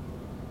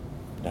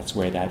 That's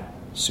where that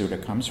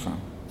sutta comes from.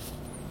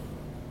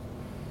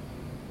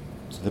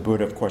 So the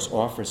Buddha, of course,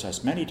 offers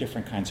us many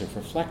different kinds of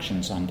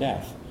reflections on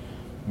death.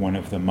 One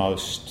of the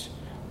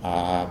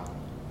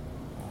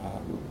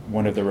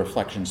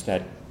reflections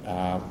that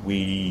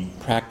we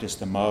practice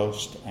the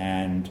most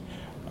and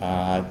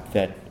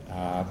that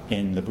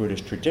in the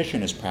Buddhist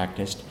tradition is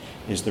practiced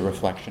is the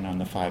reflection on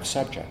the 5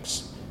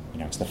 subjects.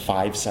 It's the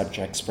 5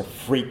 subjects for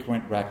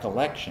frequent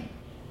recollection.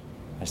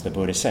 As the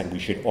Buddha said, we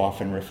should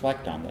often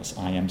reflect on this.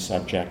 I am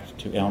subject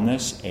to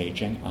illness,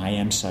 aging. I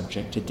am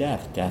subject to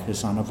death. Death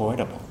is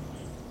unavoidable.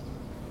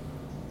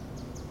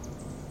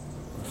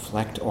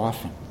 Reflect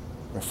often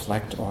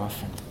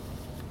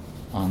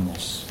on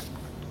this.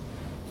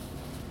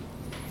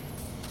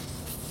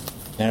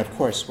 Then, of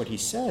course, what he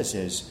says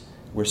is,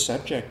 we're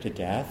subject to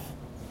death.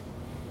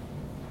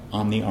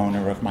 I'm the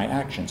owner of my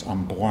actions.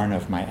 I'm born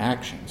of my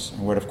actions.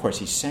 And what, of course,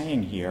 he's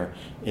saying here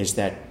is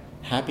that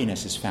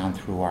happiness is found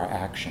through our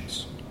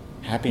actions.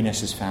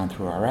 Happiness is found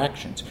through our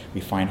actions. We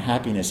find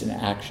happiness in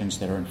actions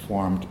that are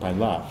informed by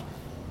love.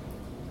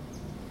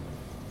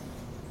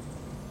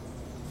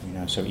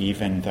 So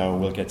even though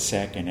we'll get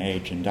sick and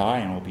age and die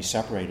and we'll be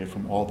separated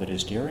from all that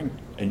is dear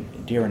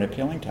and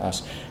appealing to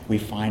us, we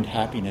find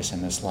happiness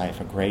in this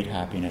life, a great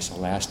happiness, a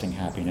lasting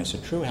happiness, a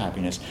true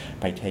happiness,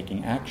 by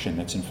taking action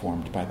that's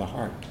informed by the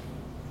heart.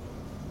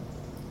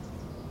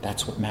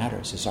 That's what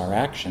matters, is our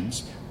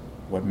actions.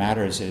 What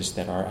matters is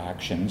that our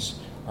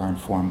actions are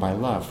informed by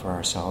love for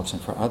ourselves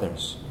and for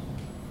others.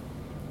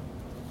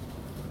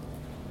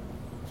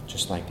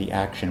 Just like the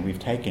action we've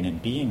taken in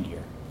being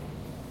here.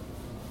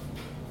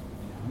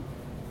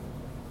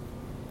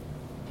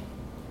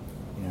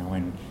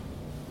 And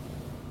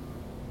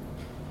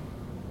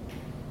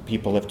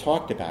people have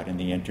talked about in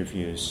the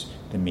interviews,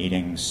 the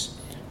meetings,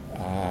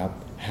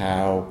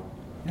 how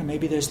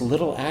maybe there's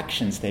little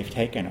actions they've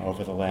taken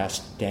over the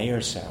last day or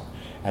so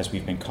as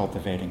we've been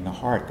cultivating the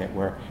heart that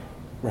were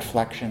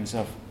reflections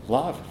of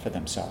love for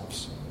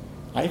themselves.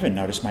 I even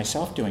noticed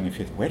myself doing a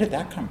few. Where did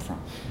that come from?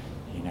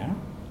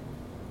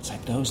 It's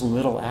like those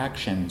little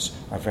actions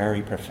are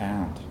very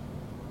profound.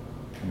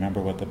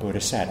 Remember what the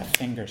Buddha said, a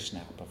finger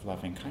snap of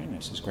loving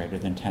kindness is greater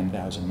than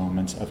 10,000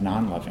 moments of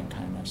non-loving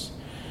kindness.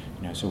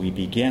 So we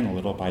begin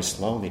little by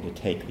slowly to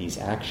take these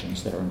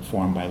actions that are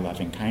informed by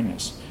loving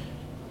kindness.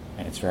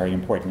 And it's very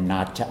important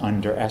not to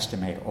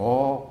underestimate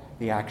all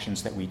the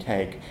actions that we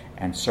take,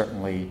 and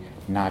certainly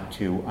not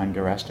to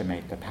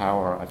underestimate the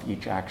power of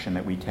each action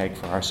that we take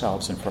for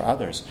ourselves and for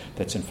others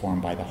that's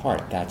informed by the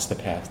heart. That's the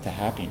path to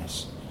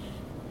happiness.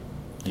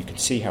 You can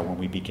see how when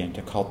we begin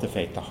to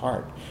cultivate the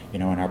heart,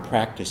 in our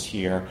practice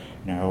here,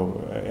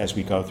 as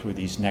we go through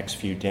these next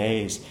few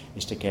days,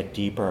 is to get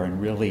deeper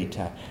and really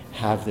to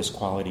have this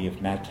quality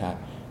of metta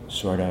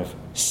sort of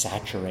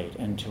saturate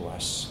into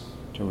us,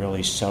 to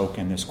really soak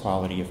in this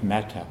quality of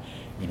metta,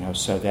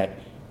 so that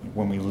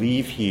when we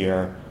leave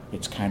here,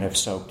 it's kind of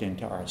soaked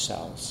into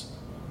ourselves,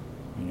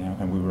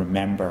 and we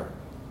remember,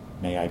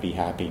 may I be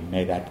happy,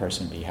 may that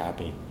person be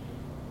happy.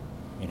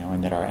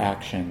 And that our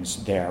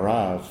actions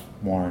thereof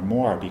more and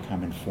more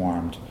become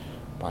informed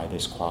by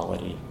this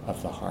quality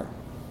of the heart.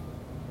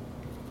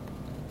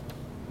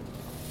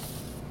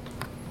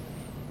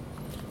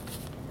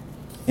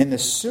 In the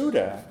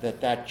sutta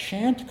that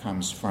chant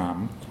comes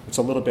from, it's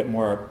a little bit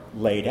more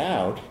laid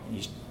out.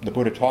 The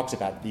Buddha talks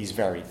about these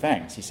very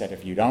things. He said,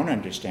 if you don't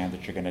understand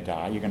that you're going to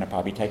die, you're going to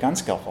probably take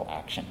unskillful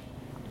action.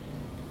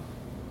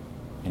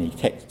 And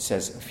he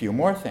says a few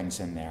more things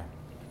in there.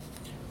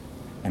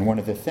 And one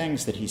of the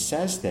things that he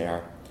says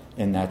there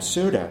in that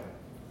sutta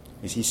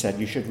is he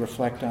said, you should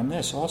reflect on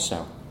this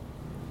also.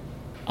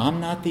 I'm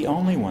not the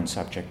only one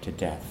subject to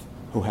death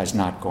who has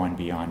not gone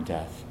beyond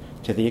death.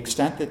 To the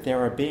extent that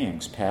there are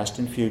beings, past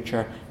and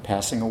future,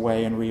 passing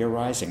away and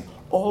re-arising,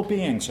 all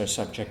beings are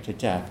subject to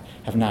death,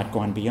 have not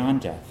gone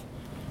beyond death.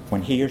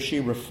 When he or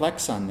she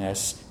reflects on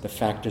this, the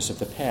factors of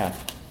the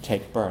path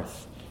take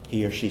birth.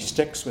 He or she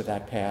sticks with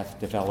that path,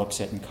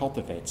 develops it, and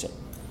cultivates it.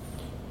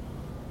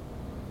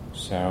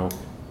 So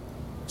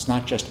It's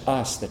not just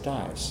us that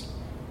dies.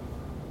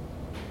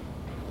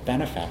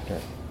 Benefactor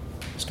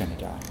is going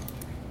to die.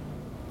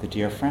 The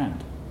dear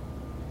friend,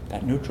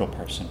 that neutral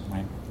person,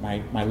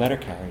 my letter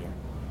carrier,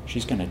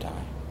 she's going to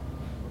die.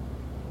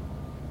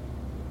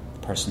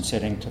 The person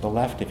sitting to the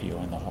left of you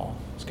in the hall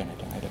is going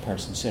to die. The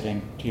person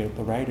sitting to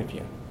the right of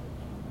you.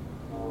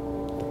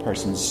 The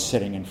person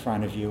sitting in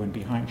front of you and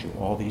behind you.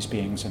 All these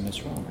beings in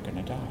this room are going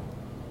to die.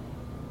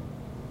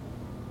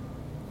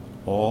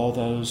 All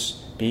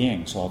those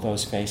beings, all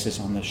those faces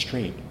on the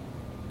street.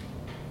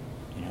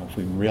 If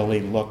we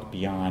really look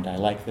beyond, I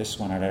like this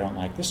one and I don't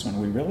like this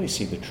one, we really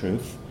see the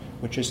truth,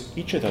 which is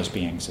each of those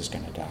beings is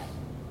going to die.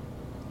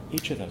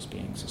 Each of those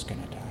beings is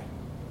going to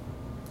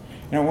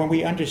die. When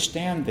we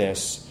understand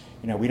this,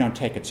 we don't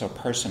take it so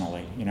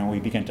personally. We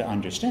begin to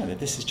understand that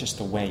this is just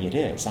the way it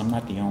is. I'm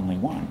not the only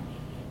one.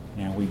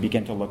 We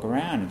begin to look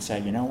around and say,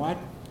 you know what?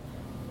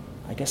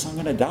 I guess I'm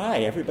going to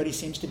die. Everybody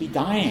seems to be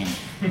dying,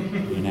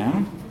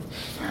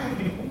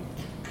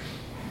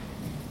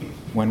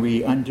 When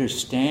we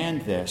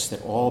understand this,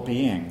 that all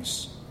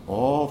beings,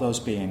 all those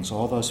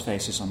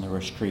faces on the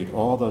retreat,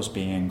 all those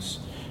beings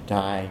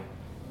die,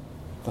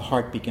 the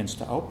heart begins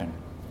to open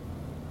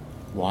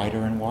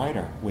wider and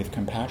wider with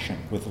compassion,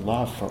 with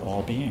love for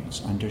all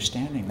beings,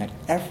 understanding that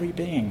every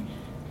being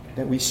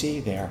that we see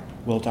there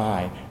will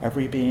die.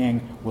 Every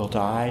being will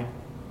die,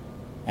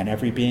 and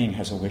every being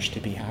has a wish to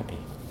be happy.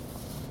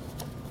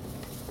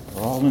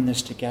 We're all in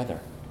this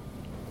together.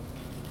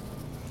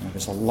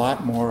 There's a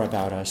lot more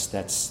about us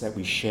that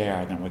we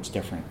share than what's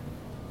different.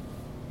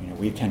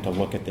 We tend to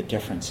look at the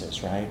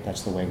differences, right?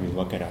 That's the way we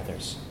look at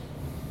others.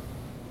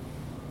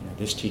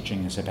 This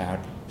teaching is about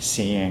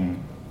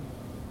seeing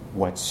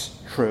what's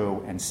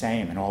true and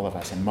same in all of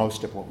us, and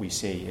most of what we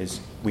see is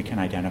we can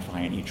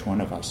identify in each one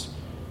of us.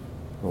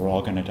 We're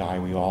all going to die.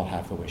 We all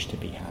have the wish to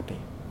be happy.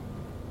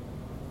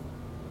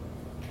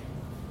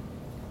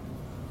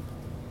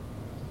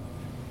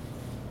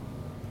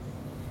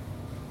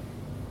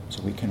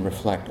 So we can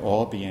reflect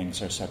all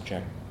beings are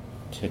subject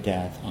to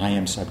death. I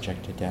am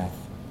subject to death.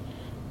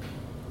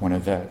 One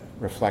of the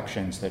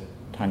reflections that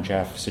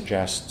Tanjef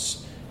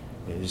suggests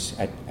is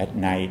at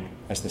night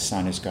as the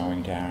sun is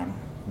going down.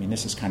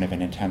 This is kind of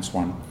an intense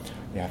one.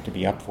 You have to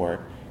be up for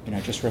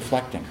it, just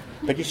reflecting.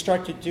 But you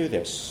start to do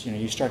this.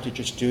 You start to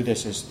just do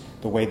this as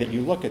the way that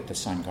you look at the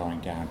sun going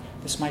down.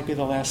 This might be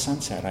the last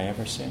sunset I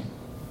ever see.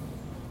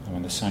 And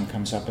when the sun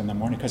comes up in the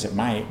morning, because it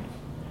might,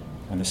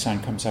 when the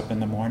sun comes up in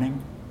the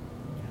morning,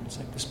 it's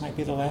like this might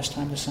be the last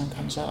time the sun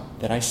comes up,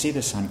 that I see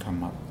the sun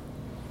come up.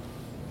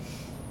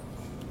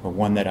 Or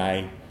one that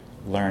I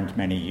learned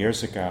many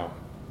years ago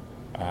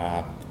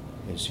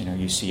is,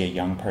 you see a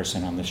young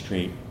person on the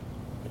street,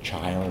 a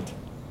child.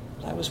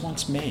 That was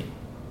once me.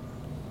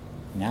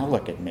 Now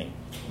look at me.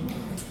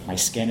 My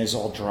skin is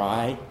all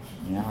dry.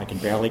 I can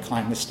barely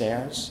climb the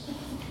stairs.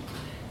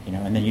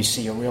 And then you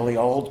see a really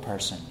old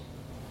person,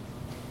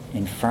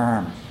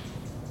 infirm.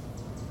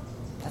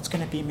 That's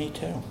going to be me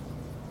too.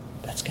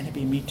 That's going to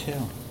be me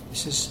too.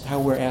 This is how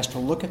we're asked to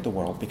look at the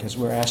world, because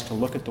we're asked to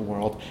look at the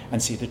world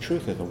and see the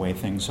truth of the way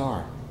things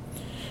are.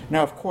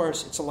 Now, of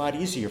course, it's a lot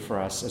easier for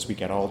us as we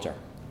get older,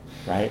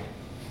 right?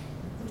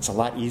 It's a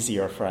lot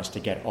easier for us to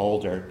get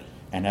older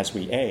and as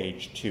we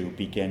age to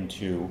begin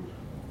to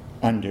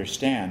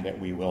understand that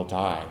we will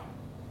die.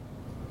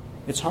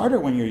 It's harder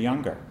when you're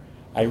younger.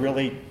 I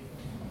really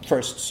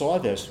first saw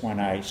this when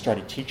I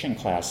started teaching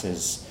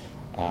classes.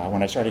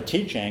 When I started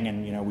teaching,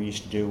 and we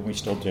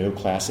still do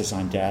classes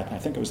on death. I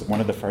think it was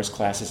one of the first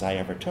classes I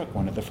ever took,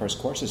 one of the first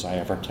courses I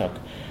ever took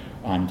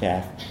on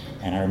death.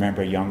 And I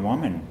remember a young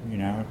woman,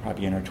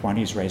 probably in her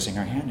 20s, raising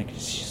her hand.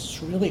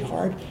 It's really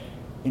hard,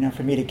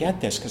 for me to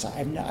get this because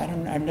I've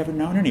never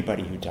known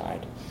anybody who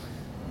died.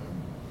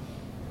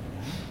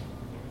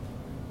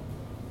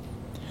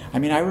 I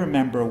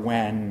remember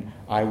when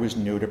I was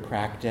new to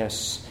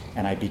practice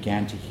and I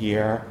began to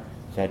hear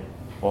that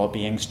all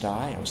beings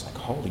die. I was like,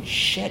 holy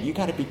shit, you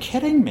got to be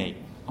kidding me.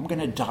 I'm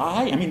going to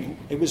die?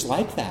 It was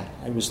like that.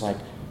 I was like,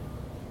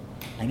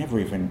 I never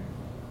even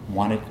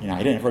wanted,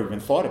 I never even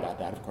thought about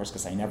that, of course,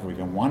 because I never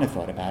even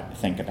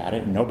think about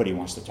it, and nobody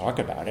wants to talk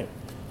about it.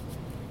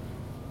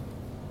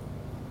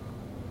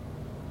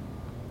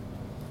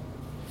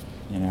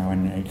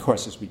 And of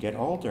course, as we get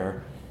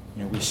older,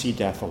 we see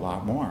death a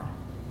lot more.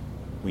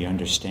 We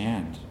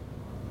understand.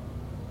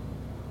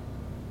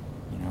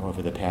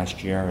 Over the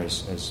past year,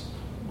 as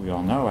we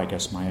all know, I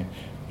guess my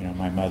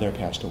mother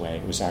passed away.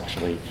 It was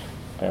actually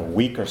a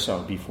week or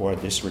so before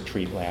this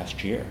retreat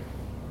last year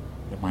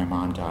that my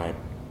mom died.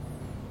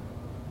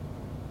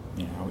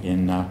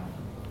 In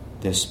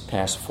this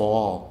past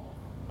fall,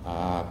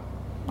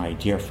 my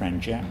dear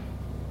friend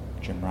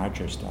Jim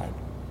Rogers died.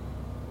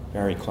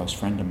 Very close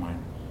friend of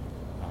mine.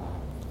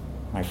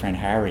 My friend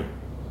Harry,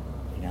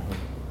 who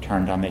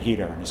turned on the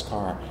heater in his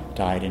car,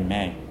 died in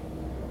May.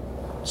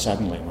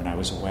 Suddenly, when I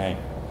was away,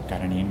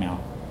 got an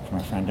email from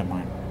a friend of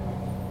mine.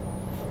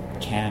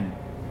 Ken,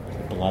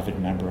 a beloved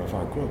member of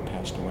our group,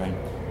 passed away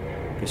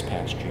this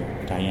past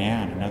year.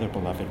 Diane, another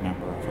beloved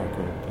member of our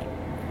group that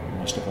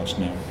most of us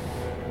knew,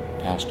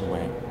 passed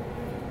away.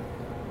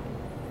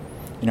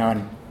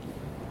 And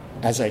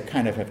as I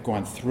kind of have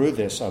gone through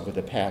this over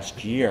the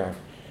past year,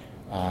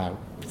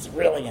 it's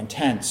really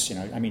intense.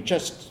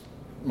 Just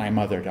my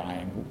mother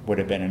dying would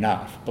have been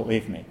enough,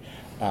 believe me.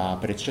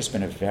 But it's just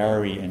been a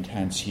very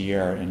intense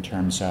year in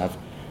terms of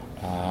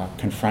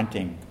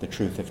confronting the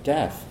truth of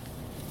death.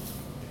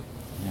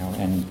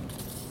 And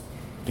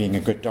being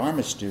a good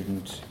Dharma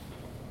student,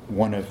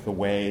 one of the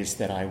ways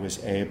that I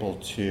was able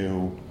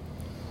to,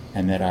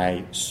 and that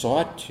I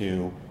sought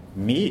to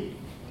meet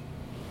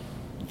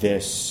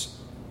this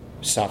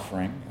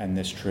suffering and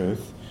this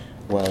truth,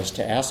 was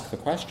to ask the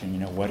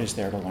question, what is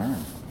there to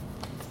learn?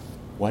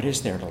 What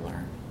is there to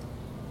learn?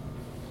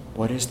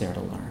 What is there to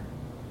learn?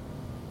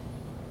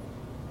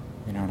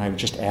 And I would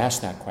just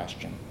ask that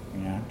question,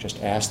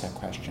 just ask that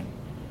question.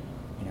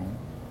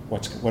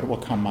 What will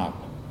come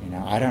up?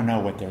 I don't know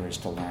what there is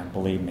to learn,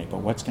 believe me, but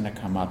what's going to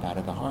come up out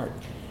of the heart?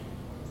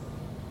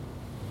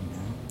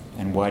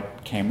 And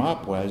what came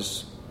up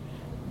was,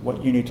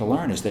 what you need to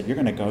learn is that you're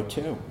going to go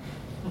too.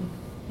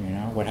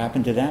 What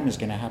happened to them is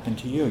going to happen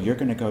to you. You're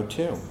going to go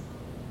too.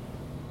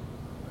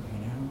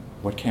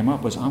 What came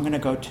up was, I'm going to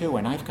go too,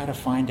 and I've got to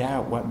find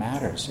out what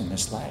matters in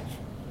this life.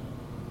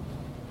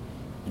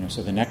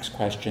 So the next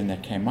question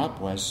that came up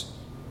was,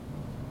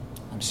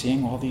 I'm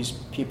seeing all these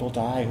people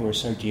die who are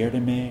so dear to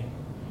me.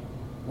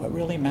 What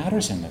really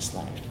matters in this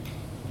life?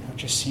 It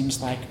just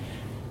seems like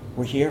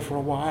we're here for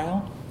a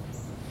while,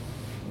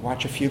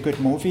 watch a few good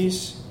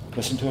movies,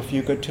 listen to a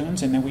few good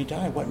tunes, and then we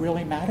die. What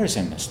really matters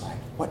in this life?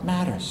 What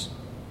matters?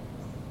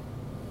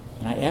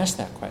 And I asked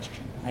that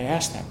question.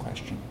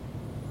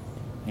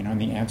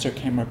 And the answer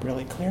came up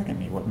really clear to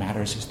me. What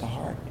matters is the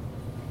heart.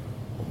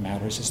 What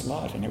matters is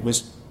love. And it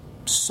was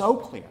so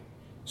clear,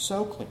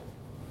 so clear.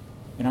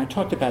 I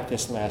talked about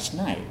this last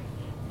night,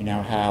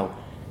 how,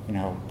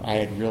 I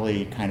had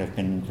really kind of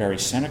been very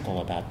cynical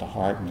about the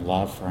heart and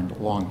love for a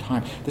long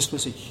time. This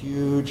was a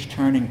huge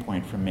turning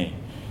point for me,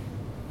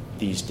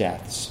 these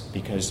deaths,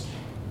 because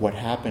what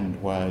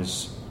happened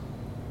was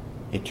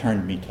it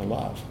turned me to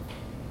love.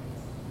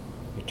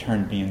 It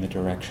turned me in the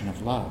direction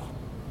of love.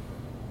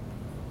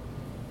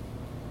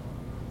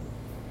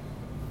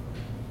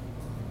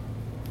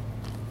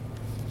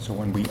 So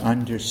when we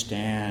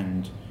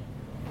understand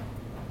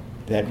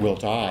that we'll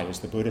die, as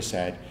the Buddha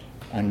said,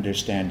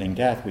 understanding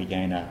death, we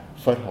gain a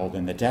foothold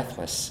in the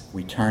deathless.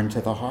 We turn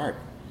to the heart.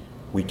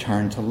 We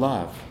turn to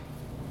love.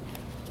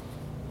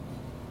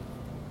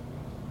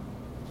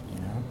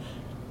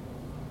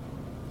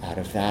 Out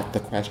of that, the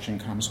question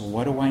comes, well,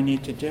 what do I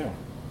need to do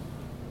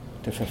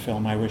to fulfill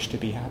my wish to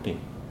be happy?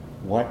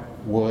 What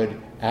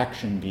would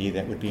action be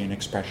that would be an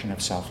expression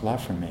of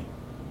self-love for me?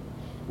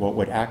 What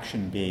would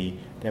action be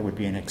that would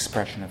be an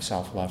expression of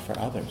self-love for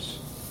others?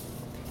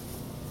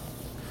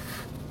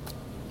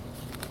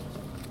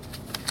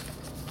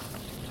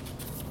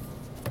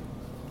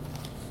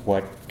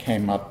 What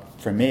came up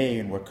for me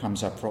and what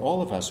comes up for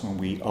all of us when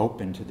we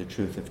open to the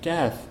truth of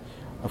death,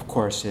 of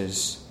course,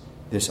 is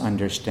this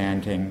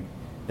understanding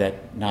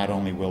that not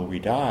only will we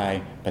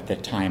die, but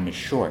that time is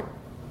short.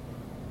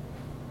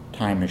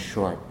 Time is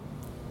short.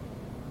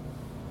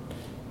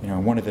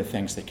 One of the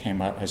things that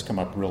has come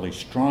up really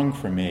strong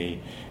for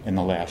me in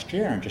the last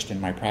year, and just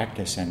in my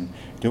practice and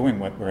doing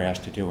what we're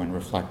asked to do and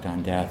reflect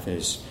on death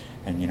is,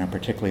 and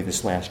particularly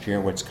this last year,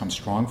 what's come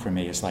strong for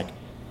me is like,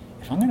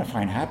 if I'm going to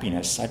find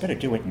happiness, I better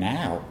do it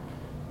now,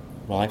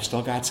 while I've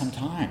still got some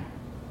time.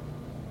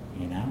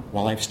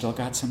 While I've still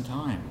got some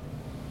time.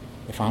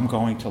 If I'm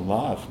going to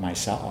love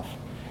myself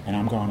and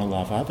I'm going to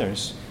love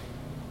others,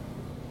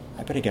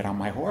 I better get on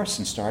my horse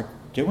and start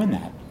doing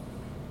that.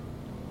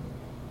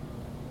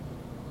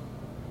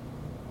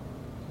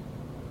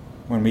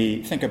 When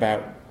we think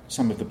about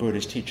some of the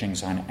Buddha's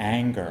teachings on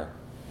anger,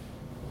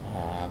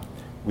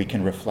 we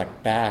can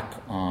reflect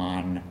back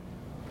on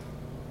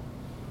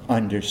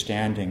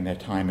understanding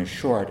that time is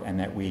short and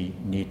that we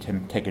need to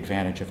take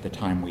advantage of the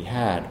time we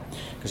had.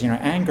 Because,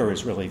 anger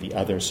is really the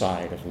other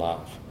side of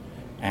love.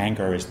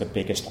 Anger is the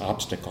biggest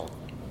obstacle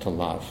to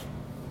love.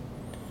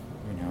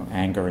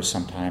 Anger is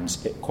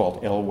sometimes called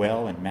ill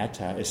will, and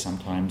metta is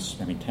sometimes,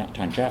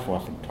 Tanjef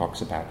often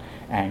talks about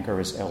anger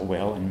as ill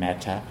will and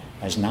metta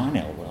as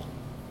non-ill will.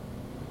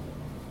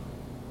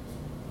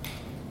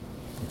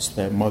 It's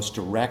the most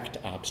direct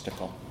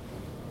obstacle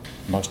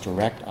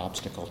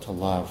to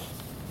love.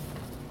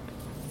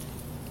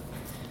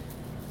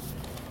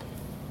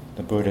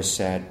 The Buddha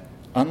said,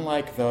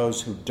 unlike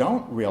those who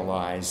don't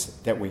realize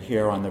that we're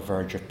here on the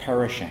verge of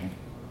perishing,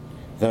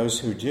 those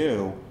who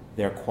do,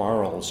 their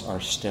quarrels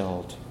are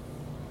stilled.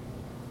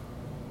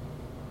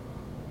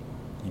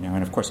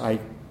 And of course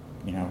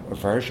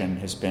aversion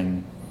has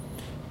been,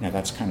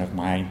 that's kind of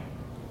my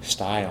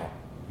style,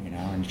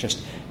 and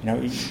just,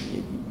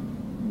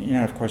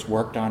 of course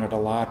worked on it a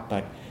lot,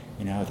 but,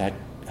 that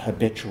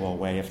habitual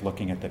way of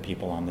looking at the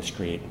people on the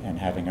street and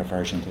having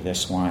aversion to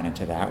this one and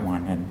to that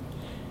one, and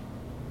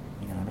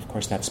of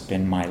course that's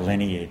been my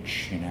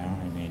lineage,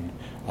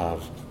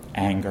 of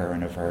anger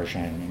and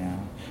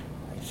aversion.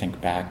 I think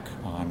back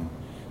on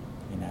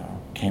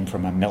came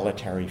from a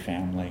military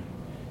family.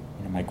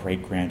 My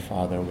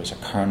great-grandfather was a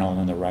colonel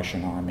in the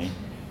Russian army,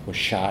 was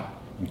shot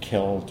and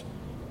killed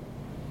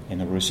in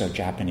the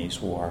Russo-Japanese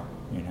War.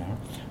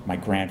 My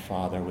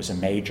grandfather was a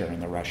major in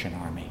the Russian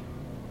army.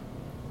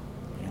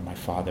 My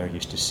father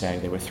used to say,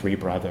 there were 3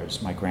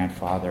 brothers, my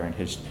grandfather and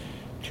his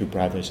 2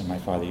 brothers, and my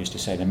father used to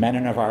say, the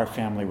men of our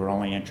family were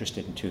only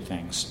interested in 2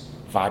 things,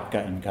 vodka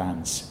and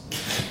guns.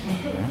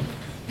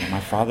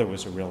 My father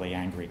was a really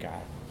angry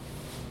guy,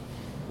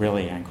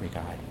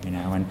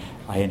 and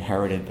I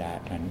inherited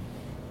that and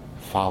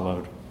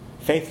followed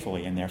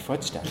faithfully in their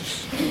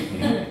footsteps.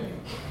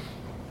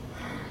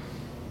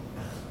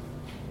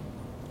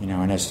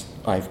 And as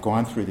I've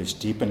gone through this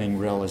deepening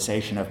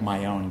realization of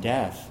my own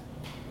death,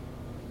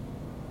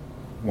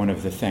 one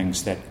of the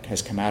things that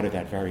has come out of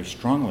that very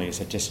strongly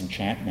is a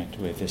disenchantment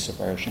with this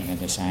aversion and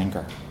this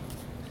anger.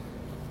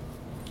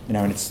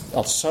 And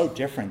it's so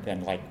different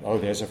than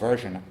there's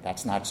aversion,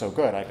 that's not so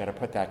good, I got to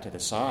put that to the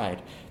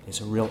side.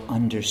 There's a real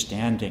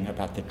understanding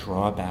about the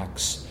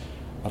drawbacks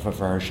of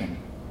aversion,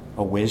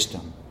 a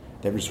wisdom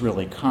that has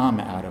really come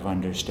out of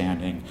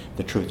understanding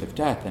the truth of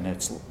death and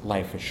its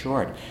life is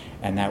short.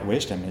 And that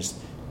wisdom is,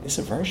 this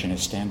aversion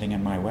is standing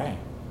in my way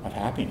of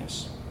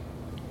happiness.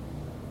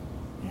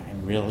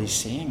 And really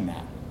seeing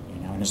that.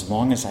 And as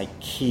long as I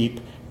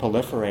keep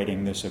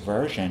proliferating this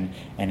aversion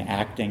and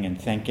acting and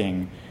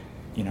thinking,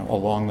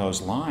 along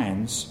those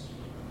lines,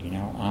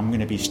 I'm going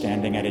to be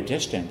standing at a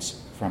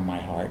distance from my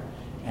heart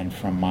and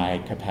from my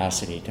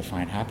capacity to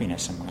find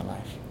happiness in my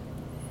life.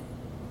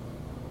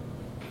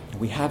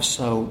 We have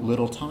so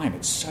little time.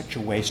 It's such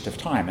a waste of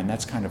time. And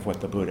that's kind of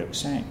what the Buddha was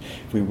saying.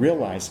 If we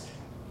realize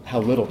how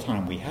little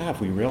time we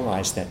have, we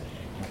realize that,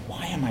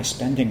 why am I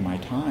spending my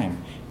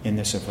time in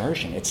this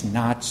aversion? It's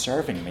not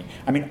serving me.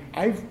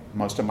 I've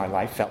most of my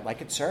life felt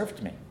like it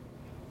served me.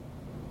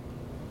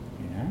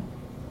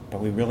 But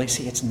we really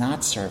see it's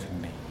not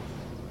serving me.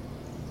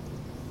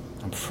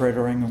 I'm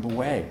frittering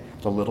away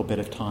the little bit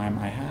of time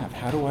I have.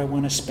 How do I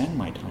want to spend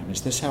my time? Is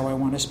this how I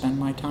want to spend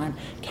my time?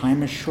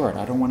 Time is short.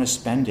 I don't want to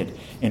spend it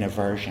in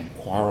aversion,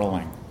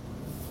 quarreling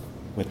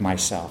with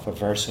myself,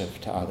 aversive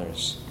to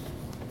others.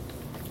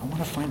 I want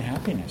to find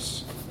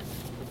happiness.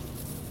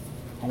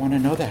 I want to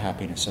know the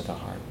happiness of the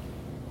heart.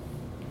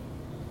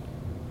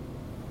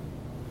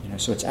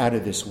 So it's out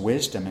of this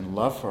wisdom and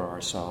love for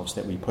ourselves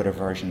that we put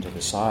aversion to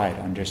the side,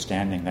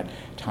 understanding that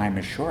time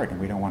is short and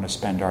we don't want to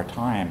spend our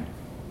time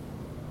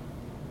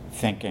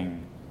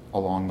thinking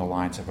along the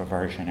lines of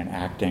aversion and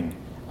acting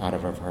out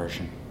of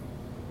aversion.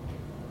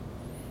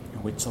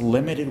 It's a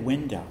limited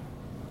window.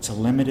 It's a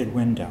limited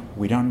window.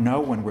 We don't know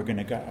when we're going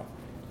to go.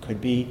 Could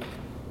be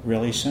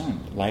really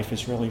soon. Life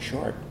is really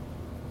short.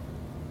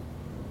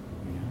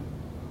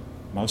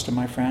 Most of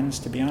my friends,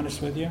 to be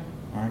honest with you,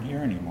 aren't here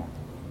anymore.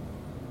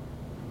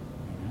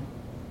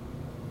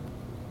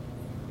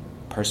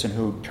 Person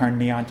who turned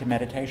me on to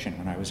meditation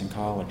when I was in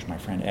college, my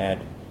friend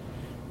Ed,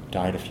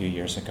 died a few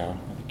years ago.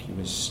 I think he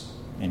was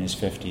in his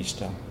 50s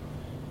still.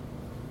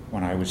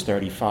 When I was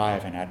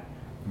 35 and at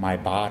my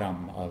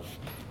bottom of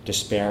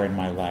despair in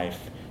my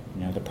life,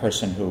 the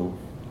person who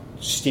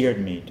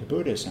steered me to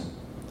Buddhism,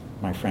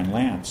 my friend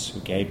Lance, who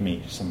gave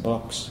me some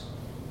books,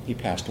 he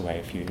passed away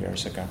a few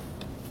years ago.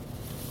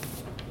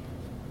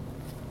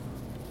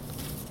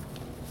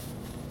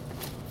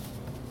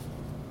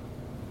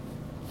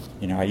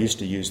 I used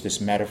to use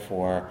this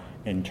metaphor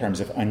in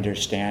terms of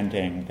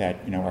understanding that,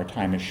 our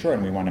time is short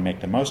and we want to make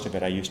the most of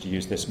it. I used to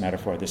use this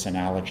metaphor, this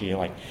analogy,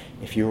 like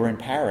if you were in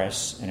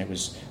Paris and it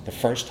was the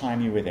first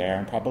time you were there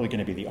and probably going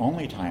to be the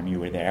only time you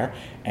were there,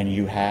 and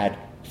you had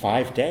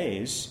 5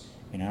 days,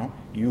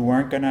 you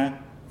weren't going to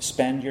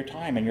spend your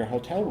time in your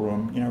hotel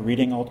room,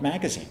 reading old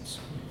magazines.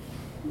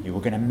 You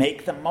were going to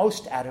make the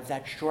most out of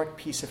that short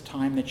piece of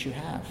time that you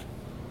have.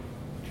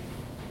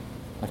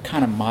 I've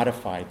kind of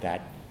modified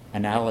that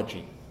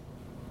analogy.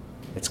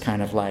 It's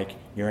kind of like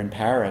you're in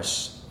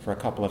Paris for a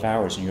couple of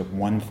hours and you have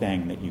one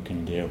thing that you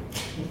can do.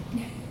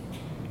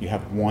 You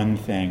have one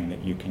thing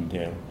that you can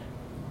do.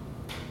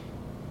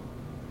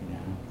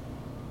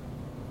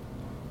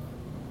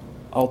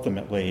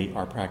 Ultimately,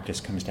 our practice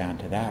comes down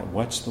to that.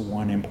 What's the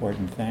one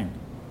important thing?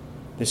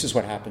 This is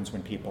what happens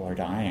when people are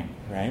dying,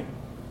 right?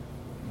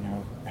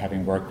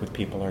 Having worked with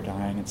people who are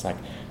dying, it's like,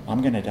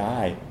 I'm going to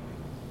die.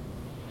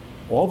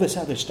 All this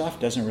other stuff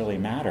doesn't really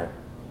matter.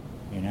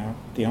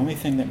 The only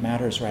thing that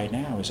matters right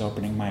now is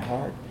opening my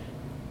heart,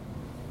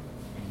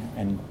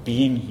 and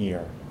being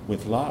here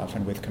with love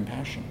and with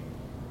compassion.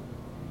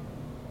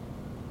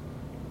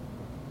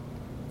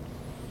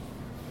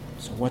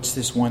 So what's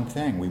this one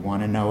thing? We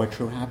want to know a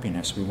true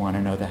happiness. We want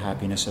to know the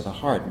happiness of the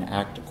heart and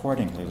act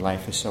accordingly.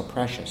 Life is so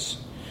precious.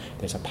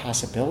 There's a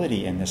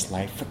possibility in this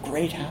life for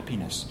great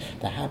happiness.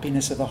 The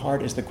happiness of the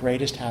heart is the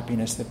greatest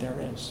happiness that there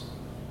is.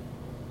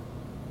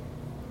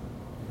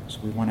 So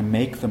we want to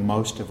make the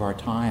most of our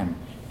time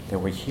that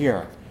we're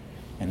here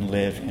and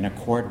live in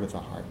accord with the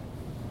heart.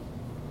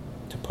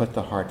 To put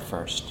the heart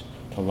first,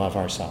 to love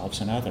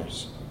ourselves and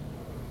others.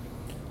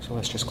 So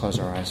let's just close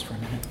our eyes for a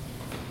minute.